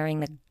sharing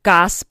the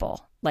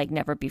gospel like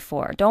never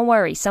before. Don't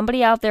worry.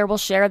 Somebody out there will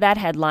share that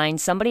headline.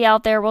 Somebody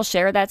out there will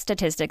share that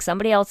statistic.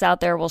 Somebody else out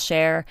there will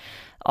share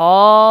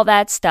all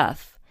that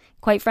stuff.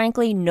 Quite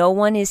frankly, no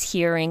one is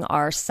hearing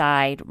our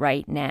side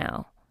right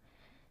now.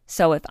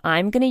 So if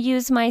I'm going to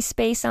use my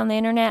space on the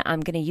internet,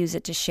 I'm going to use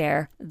it to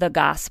share the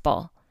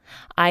gospel.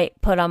 I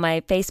put on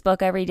my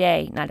Facebook every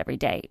day, not every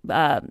day,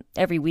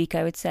 every week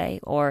I would say,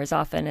 or as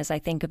often as I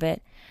think of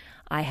it.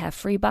 I have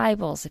free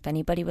Bibles. If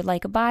anybody would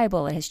like a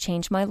Bible, it has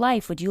changed my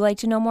life. Would you like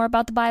to know more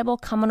about the Bible?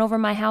 Come on over to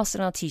my house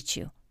and I'll teach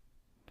you.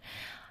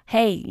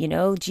 Hey,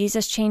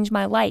 Jesus changed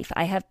my life.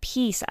 I have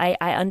peace. I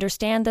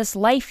understand this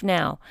life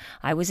now.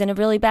 I was in a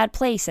really bad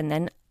place and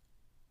then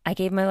I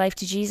gave my life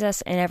to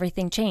Jesus and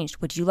everything changed.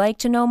 Would you like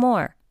to know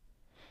more?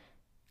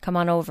 Come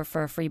on over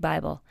for a free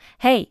Bible.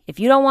 Hey, if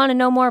you don't want to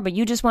know more, but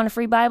you just want a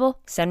free Bible,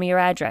 send me your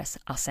address.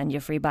 I'll send you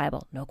a free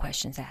Bible. No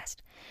questions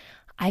asked.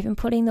 I've been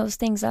putting those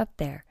things up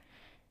there.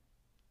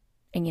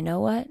 And you know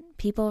what?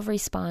 People have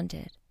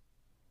responded.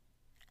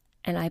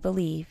 And I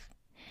believe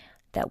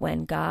that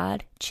when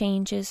God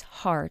changes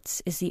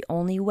hearts is the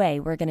only way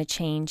we're going to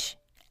change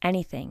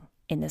anything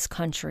in this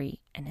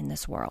country and in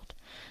this world.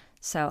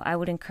 So I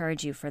would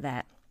encourage you for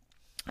that.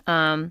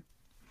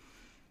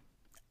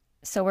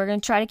 So we're going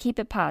to try to keep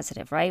it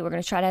positive, right? We're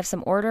going to try to have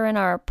some order in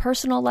our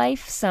personal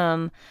life,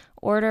 some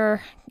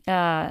order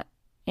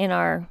in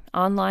our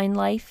online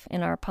life,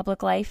 in our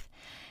public life.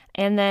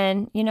 And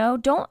then,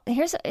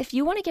 if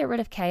you want to get rid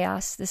of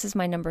chaos, this is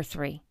my number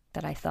 3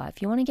 that I thought.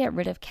 If you want to get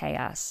rid of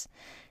chaos,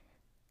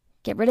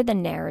 get rid of the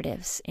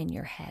narratives in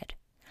your head.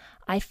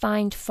 I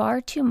find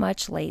far too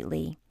much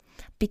lately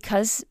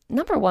because,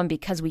 number one,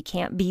 because we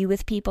can't be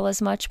with people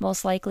as much,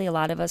 most likely. A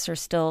lot of us are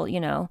still,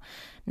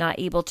 not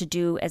able to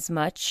do as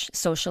much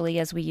socially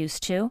as we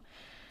used to.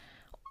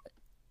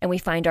 And we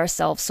find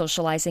ourselves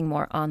socializing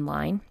more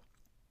online.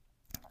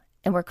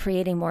 And we're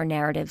creating more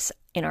narratives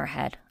in our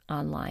head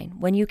online.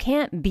 When you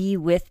can't be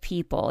with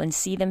people and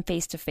see them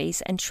face to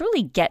face and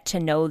truly get to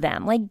know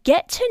them, like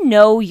get to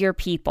know your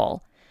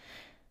people.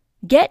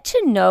 Get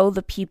to know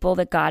the people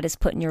that God has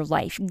put in your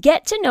life.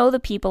 Get to know the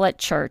people at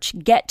church.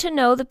 Get to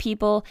know the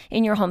people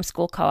in your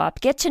homeschool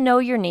co-op. Get to know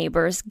your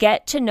neighbors.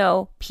 Get to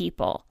know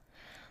people.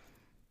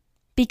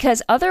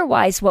 Because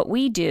otherwise what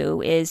we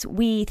do is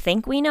we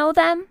think we know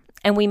them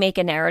and we make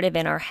a narrative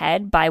in our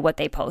head by what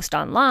they post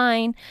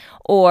online,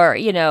 or,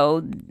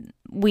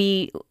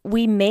 we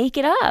make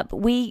it up.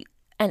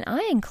 And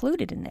I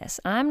included in this.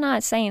 I'm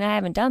not saying I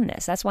haven't done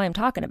this. That's why I'm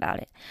talking about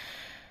it.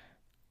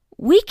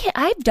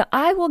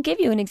 I will give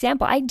you an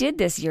example. I did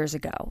this years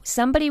ago.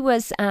 Somebody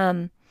was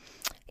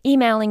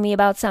emailing me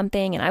about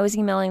something, and I was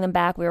emailing them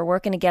back. We were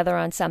working together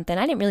on something.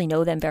 I didn't really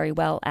know them very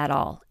well at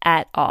all.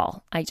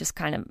 I just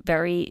kind of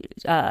very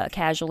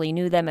casually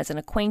knew them as an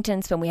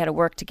acquaintance when we had to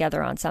work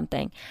together on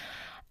something.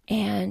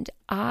 And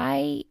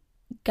I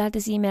got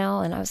this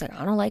email, and I was like,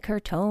 I don't like her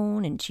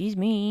tone, and she's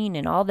mean,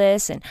 and all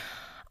this. And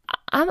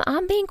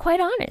I'm being quite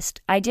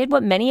honest. I did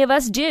what many of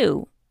us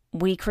do.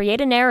 We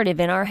create a narrative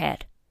in our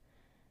head.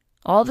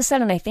 All of a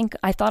sudden,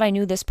 I thought I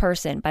knew this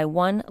person by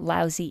one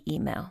lousy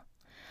email.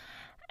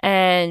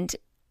 And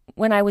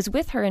when I was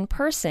with her in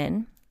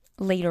person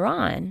later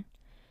on,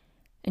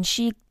 and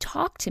she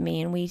talked to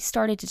me and we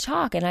started to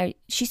talk, and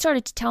she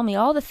started to tell me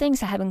all the things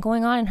that had been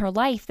going on in her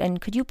life,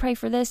 and could you pray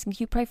for this and could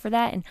you pray for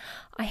that? And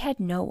I had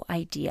no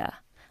idea.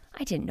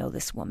 I didn't know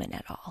this woman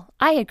at all.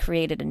 I had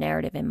created a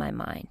narrative in my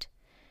mind.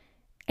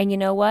 And you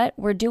know what?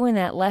 We're doing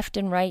that left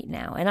and right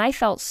now. And I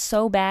felt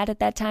so bad at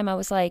that time. I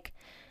was like,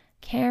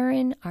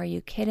 Karen, are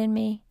you kidding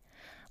me?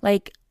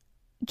 Like,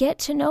 get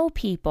to know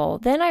people.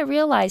 Then I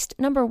realized,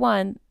 number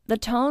one, the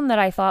tone that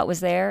I thought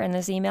was there in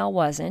this email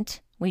wasn't.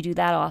 We do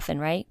that often,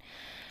 right?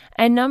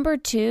 And number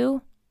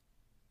two,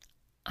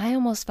 I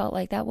almost felt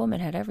like that woman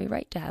had every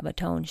right to have a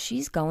tone.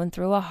 She's going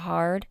through a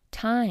hard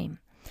time.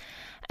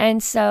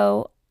 And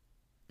so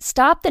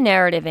stop the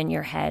narrative in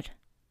your head.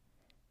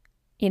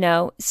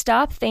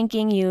 Stop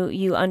thinking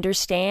you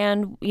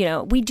understand.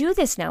 We do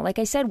this now. Like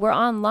I said, we're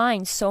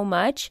online so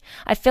much.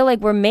 I feel like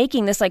we're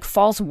making this like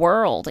false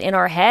world in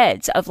our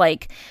heads of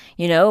like,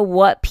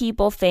 what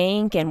people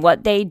think and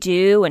what they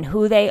do and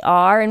who they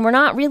are. And we're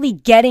not really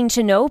getting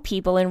to know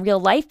people in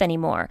real life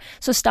anymore.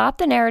 So stop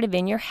the narrative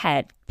in your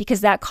head,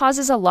 because that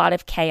causes a lot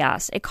of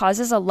chaos. It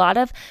causes a lot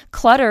of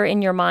clutter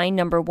in your mind,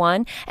 number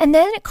one. And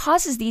then it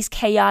causes these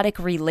chaotic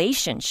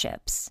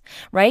relationships,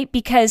 right?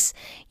 Because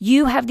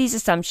you have these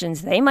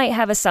assumptions, they might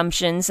have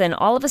assumptions, and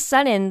all of a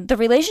sudden the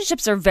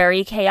relationships are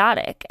very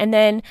chaotic. And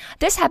then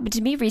this happened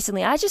to me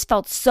recently. I just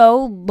felt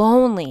so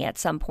lonely at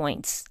some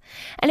points.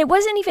 And it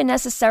wasn't even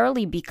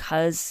necessarily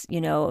because,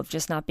 of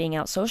just not being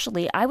out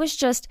socially. I was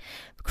just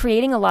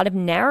creating a lot of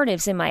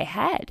narratives in my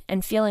head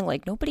and feeling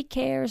like nobody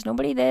cares,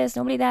 nobody this,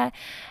 nobody that.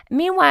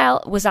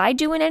 Meanwhile, was I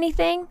doing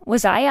anything?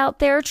 Was I out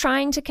there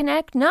trying to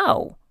connect?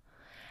 No.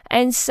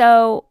 And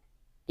so,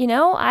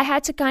 I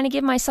had to kind of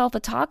give myself a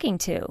talking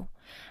to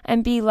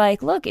and be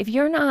like, look, if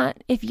you're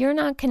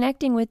not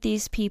connecting with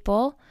these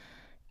people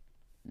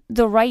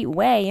the right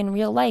way in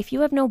real life,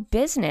 you have no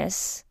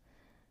business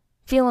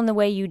feeling the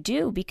way you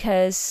do,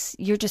 because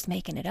you're just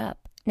making it up.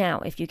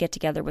 Now, if you get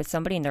together with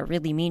somebody and they're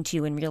really mean to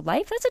you in real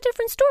life, that's a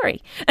different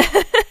story.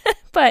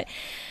 But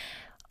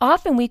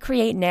often we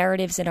create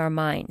narratives in our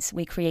minds.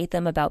 We create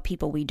them about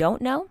people we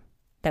don't know,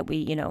 that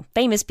we,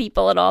 famous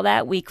people and all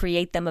that. We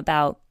create them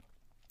about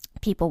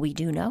people we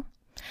do know.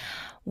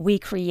 We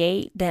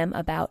create them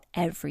about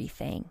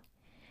everything.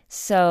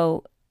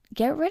 So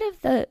get rid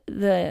of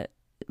the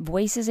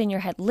voices in your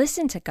head.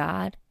 Listen to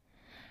God.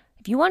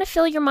 If you want to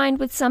fill your mind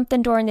with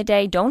something during the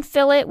day, don't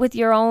fill it with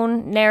your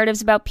own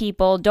narratives about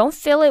people. Don't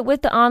fill it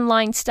with the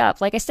online stuff.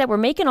 Like I said, we're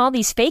making all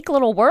these fake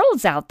little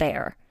worlds out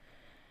there.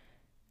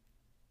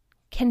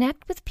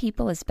 Connect with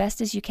people as best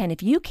as you can.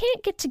 If you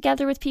can't get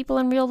together with people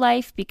in real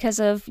life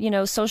because of,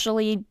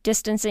 socially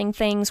distancing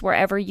things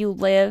wherever you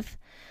live,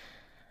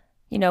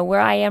 where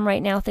I am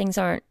right now, things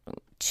aren't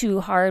too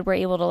hard. We're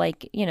able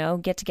to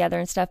get together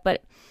and stuff.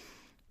 But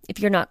if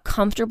you're not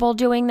comfortable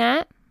doing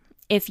that,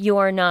 if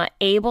you're not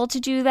able to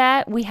do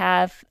that, we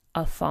have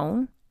a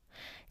phone.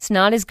 It's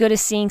not as good as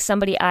seeing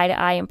somebody eye to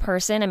eye in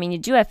person. I mean, you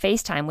do have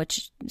FaceTime,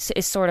 which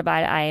is sort of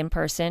eye to eye in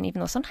person,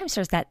 even though sometimes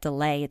there's that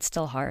delay. It's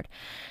still hard.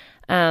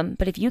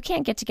 But if you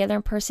can't get together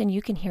in person,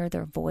 you can hear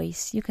their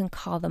voice. You can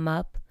call them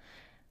up.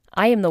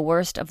 I am the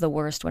worst of the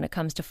worst when it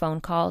comes to phone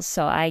calls,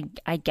 so I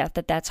get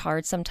that that's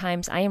hard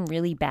sometimes. I am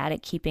really bad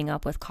at keeping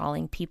up with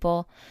calling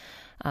people.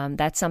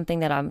 That's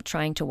something that I'm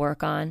trying to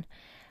work on.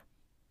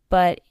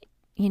 But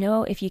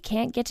if you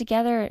can't get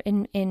together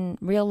in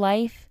real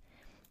life,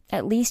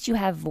 at least you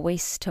have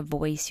voice to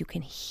voice. You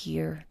can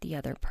hear the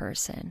other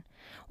person.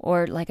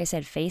 Or like I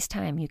said,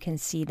 FaceTime, you can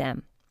see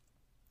them.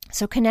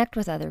 So connect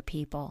with other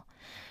people.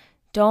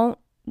 Don't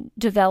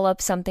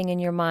develop something in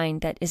your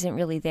mind that isn't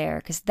really there,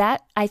 because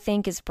that, I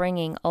think, is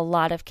bringing a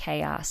lot of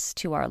chaos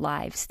to our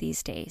lives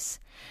these days.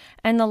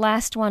 And the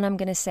last one I'm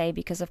going to say,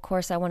 because of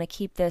course I want to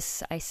keep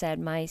this, I said,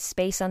 my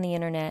space on the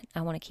internet,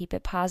 I want to keep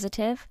it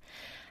positive,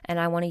 and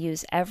I want to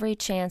use every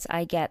chance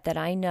I get that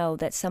I know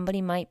that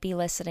somebody might be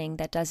listening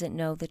that doesn't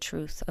know the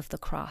truth of the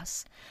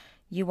cross.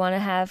 You want to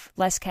have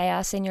less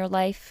chaos in your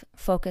life?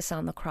 Focus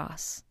on the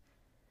cross.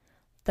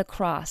 The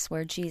cross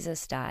where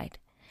Jesus died.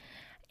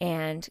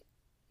 And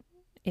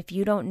if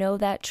you don't know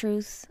that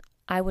truth,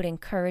 I would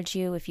encourage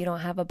you, if you don't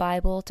have a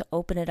Bible, to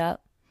open it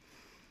up.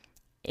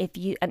 If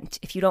you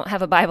don't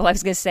have a Bible, I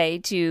was going to say,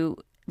 to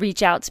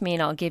reach out to me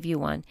and I'll give you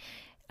one.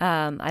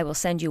 I will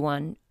send you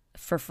one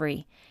for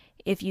free.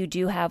 If you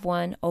do have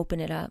one, open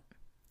it up.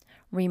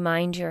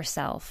 Remind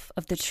yourself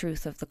of the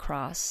truth of the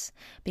cross,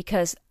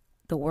 because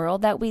the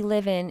world that we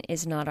live in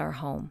is not our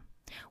home.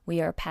 We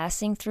are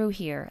passing through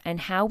here, and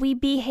how we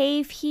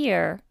behave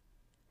here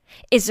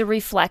is a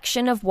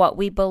reflection of what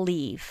we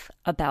believe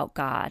about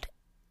God,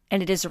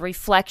 and it is a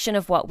reflection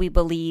of what we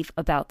believe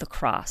about the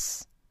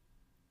cross.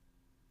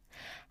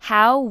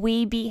 How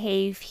we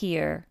behave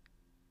here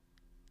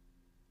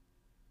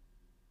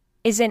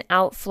is an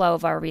outflow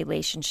of our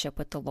relationship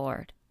with the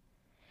Lord.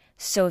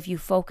 So if you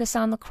focus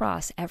on the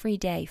cross every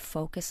day,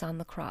 focus on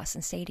the cross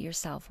and say to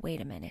yourself,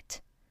 wait a minute.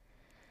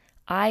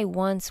 I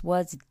once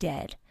was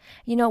dead.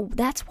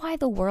 That's why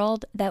the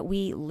world that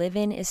we live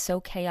in is so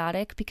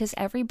chaotic, because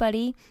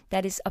everybody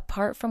that is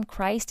apart from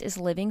Christ is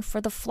living for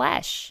the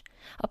flesh.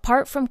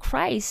 Apart from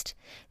Christ,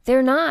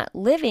 they're not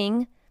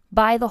living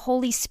by the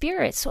Holy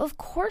Spirit. So of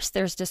course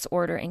there's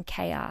disorder and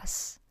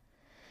chaos.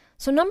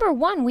 So number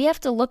one, we have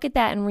to look at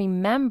that and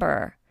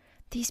remember,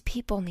 these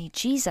people need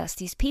Jesus.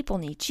 These people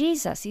need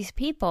Jesus. These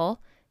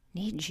people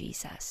need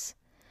Jesus.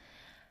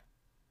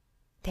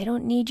 They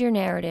don't need your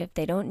narrative.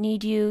 They don't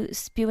need you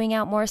spewing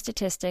out more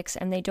statistics,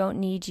 and they don't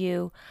need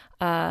you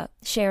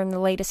sharing the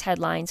latest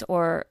headlines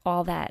or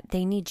all that.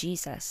 They need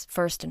Jesus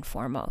first and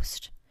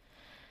foremost.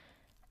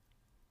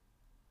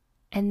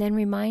 And then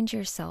remind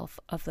yourself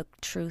of the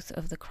truth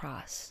of the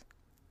cross,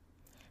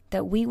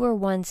 that we were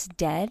once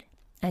dead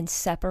and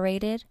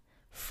separated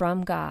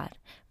from God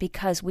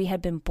because we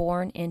had been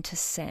born into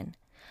sin.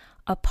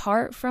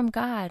 Apart from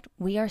God,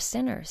 we are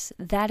sinners.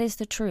 That is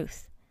the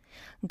truth.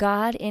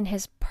 God, in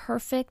his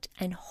perfect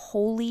and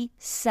holy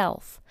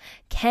self,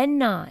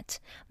 cannot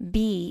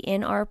be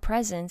in our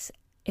presence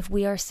if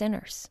we are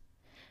sinners.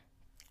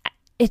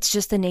 It's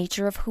just the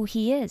nature of who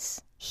he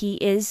is. He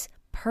is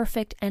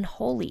perfect and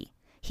holy.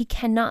 He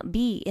cannot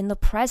be in the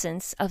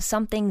presence of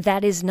something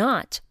that is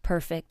not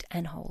perfect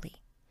and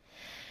holy.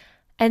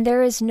 And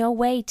there is no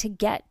way to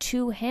get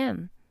to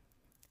him,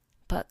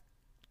 but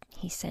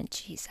he sent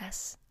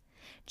Jesus.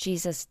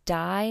 Jesus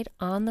died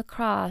on the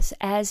cross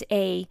as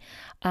a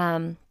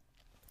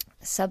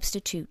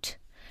substitute,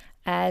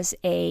 as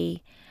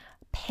a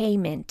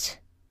payment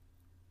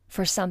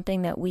for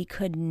something that we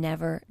could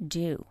never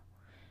do.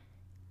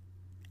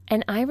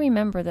 And I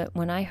remember that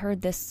when I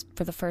heard this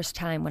for the first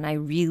time, when I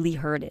really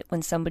heard it,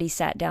 when somebody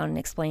sat down and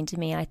explained to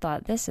me, I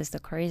thought, this is the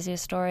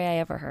craziest story I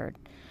ever heard.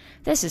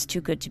 This is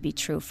too good to be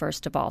true,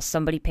 first of all.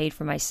 Somebody paid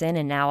for my sin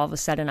and now all of a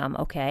sudden I'm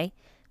okay.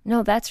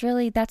 No, that's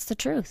the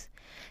truth.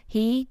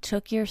 He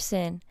took your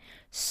sin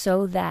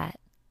so that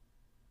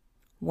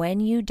when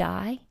you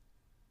die,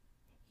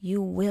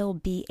 you will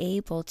be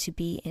able to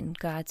be in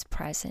God's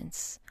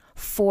presence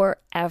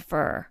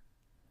forever.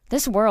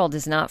 This world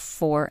is not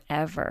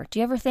forever. Do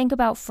you ever think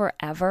about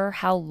forever,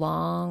 how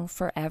long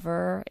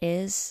forever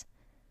is?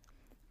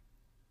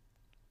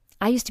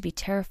 I used to be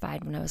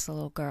terrified when I was a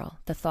little girl,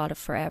 the thought of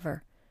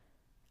forever,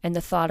 and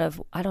the thought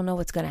of, I don't know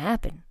what's going to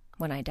happen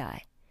when I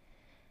die.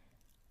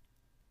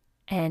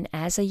 And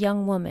as a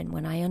young woman,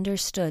 when I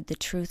understood the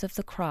truth of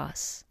the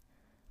cross,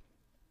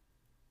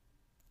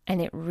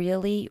 and it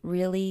really,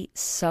 really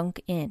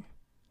sunk in,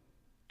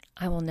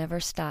 I will never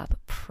stop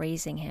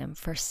praising him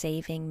for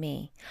saving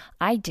me.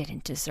 I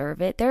didn't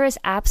deserve it. There is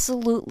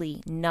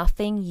absolutely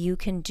nothing you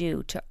can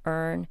do to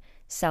earn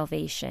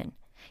salvation.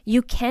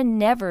 You can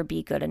never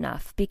be good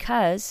enough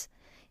because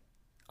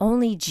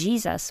only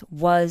Jesus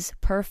was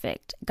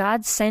perfect.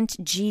 God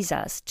sent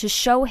Jesus to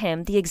show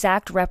him the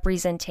exact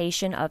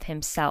representation of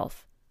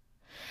himself.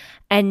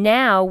 And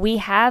now we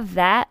have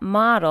that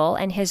model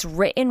and his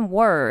written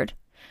word,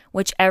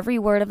 which every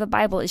word of the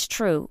Bible is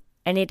true.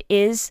 And it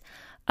is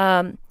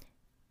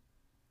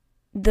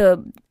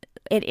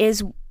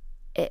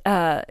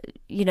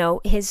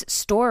his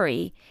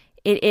story.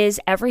 It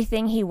is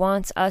everything he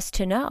wants us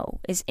to know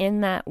is in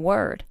that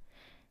word.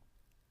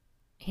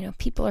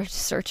 People are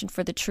searching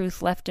for the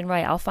truth left and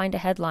right. I'll find a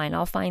headline.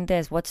 I'll find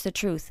this. What's the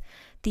truth?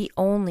 The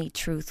only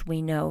truth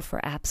we know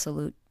for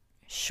absolute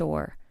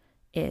sure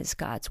is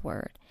God's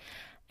word.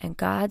 And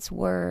God's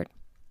word,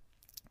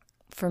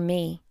 for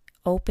me,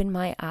 open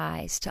my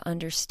eyes to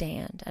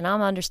understand. And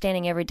I'm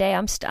understanding every day.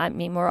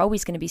 We're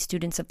always going to be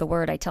students of the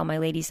Word. I tell my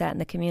ladies that in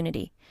the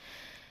community.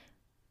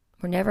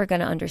 We're never going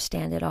to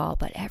understand it all,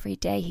 but every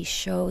day He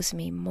shows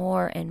me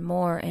more and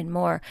more and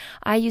more.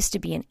 I used to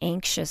be an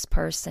anxious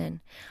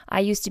person.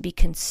 I used to be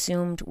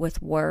consumed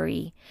with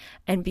worry.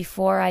 And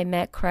before I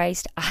met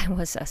Christ, I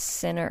was a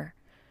sinner.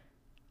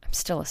 I'm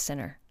still a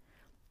sinner.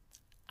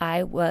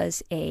 I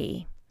was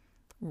a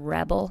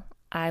rebel.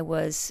 I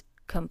was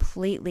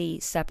completely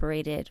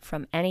separated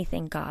from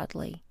anything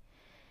godly.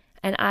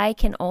 And I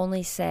can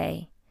only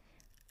say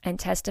and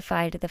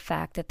testify to the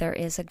fact that there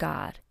is a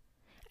God,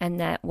 and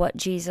that what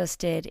Jesus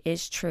did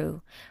is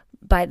true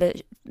by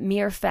the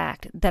mere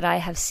fact that I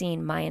have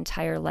seen my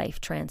entire life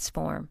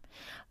transform.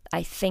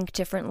 I think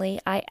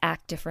differently, I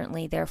act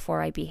differently,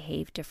 therefore I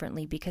behave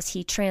differently, because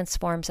He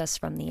transforms us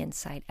from the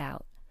inside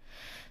out.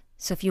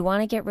 So if you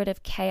want to get rid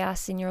of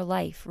chaos in your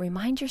life,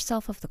 remind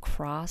yourself of the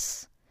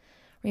cross.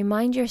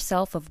 Remind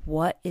yourself of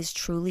what is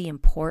truly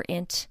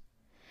important,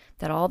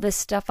 that all this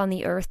stuff on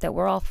the earth that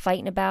we're all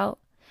fighting about,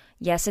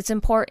 yes, it's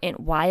important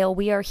while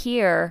we are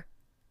here,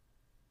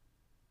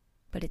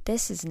 but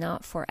this is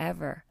not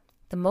forever.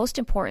 The most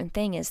important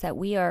thing is that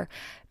we are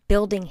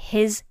building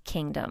His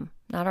kingdom,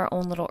 not our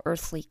own little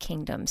earthly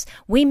kingdoms.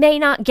 We may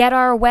not get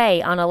our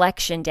way on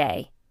election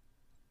day,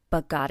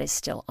 but God is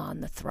still on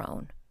the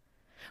throne.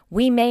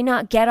 We may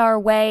not get our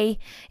way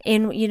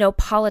in,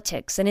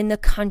 politics and in the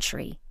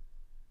country,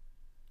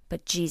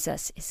 but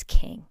Jesus is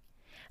King,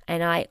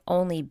 and I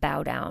only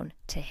bow down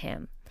to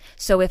Him.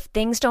 So if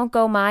things don't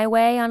go my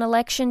way on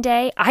election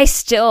day, I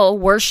still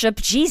worship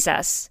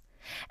Jesus.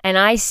 And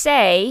I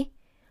say,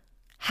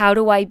 how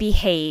do I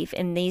behave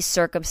in these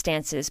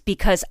circumstances?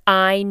 Because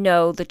I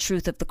know the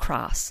truth of the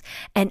cross,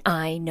 and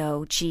I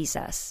know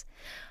Jesus.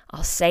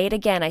 I'll say it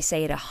again. I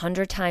say it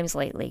 100 times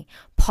lately.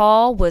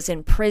 Paul was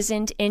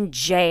imprisoned in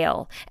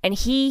jail, and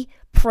he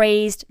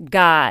praised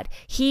God.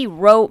 He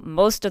wrote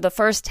most of the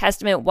New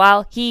Testament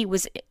while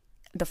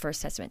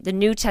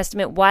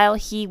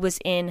he was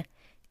in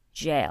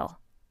jail.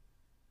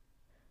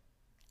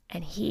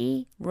 And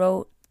he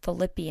wrote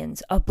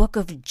Philippians, a book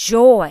of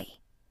joy,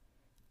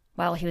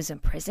 while he was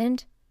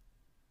imprisoned.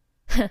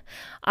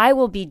 I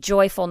will be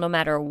joyful no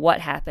matter what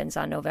happens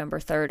on November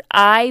 3rd.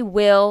 I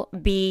will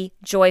be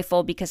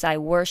joyful because I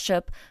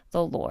worship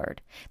the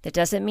Lord. That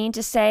doesn't mean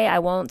to say I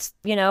won't,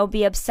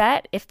 be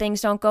upset if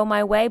things don't go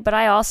my way, but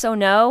I also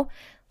know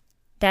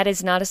that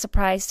is not a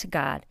surprise to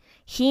God.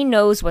 He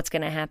knows what's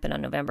going to happen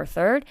on November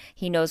 3rd.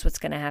 He knows what's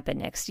going to happen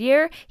next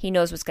year. He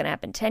knows what's going to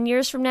happen 10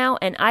 years from now.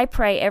 And I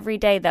pray every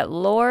day that,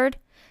 Lord,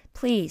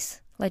 please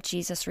let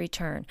Jesus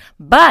return.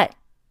 But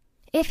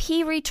if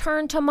He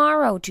returned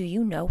tomorrow, do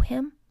you know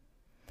Him?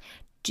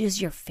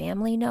 Does your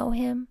family know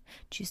Him?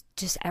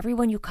 Does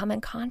everyone you come in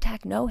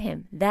contact know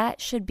Him?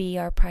 That should be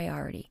our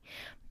priority,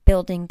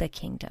 building the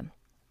kingdom.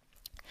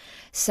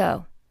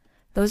 So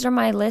those are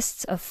my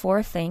lists of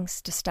 4 things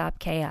to stop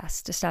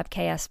chaos. To stop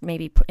chaos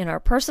maybe in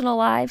our personal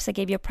lives. I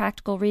gave you a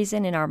practical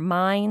reason, in our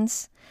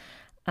minds,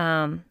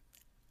 and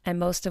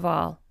most of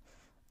all,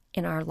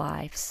 in our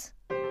lives,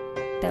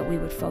 that we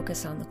would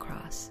focus on the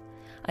cross.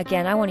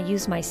 Again, I want to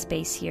use my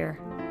space here.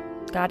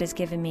 God has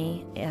given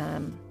me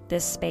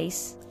this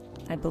space,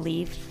 I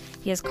believe.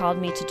 He has called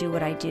me to do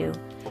what I do,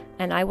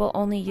 and I will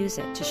only use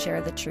it to share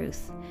the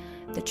truth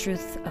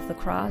of the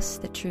cross,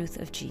 the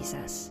truth of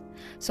Jesus.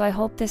 So I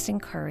hope this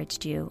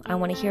encouraged you. I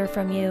want to hear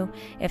from you.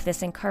 If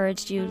this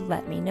encouraged you,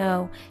 let me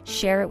know.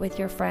 Share it with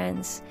your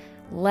friends.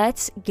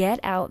 Let's get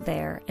out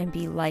there and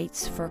be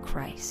lights for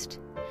Christ.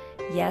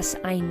 Yes,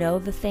 I know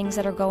the things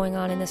that are going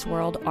on in this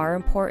world are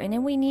important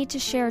and we need to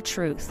share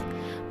truth.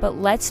 But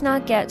let's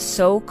not get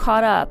so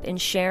caught up in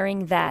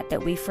sharing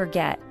that we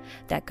forget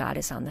that God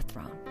is on the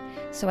throne.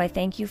 So I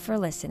thank you for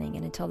listening,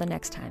 and until the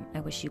next time,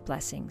 I wish you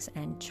blessings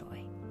and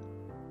joy.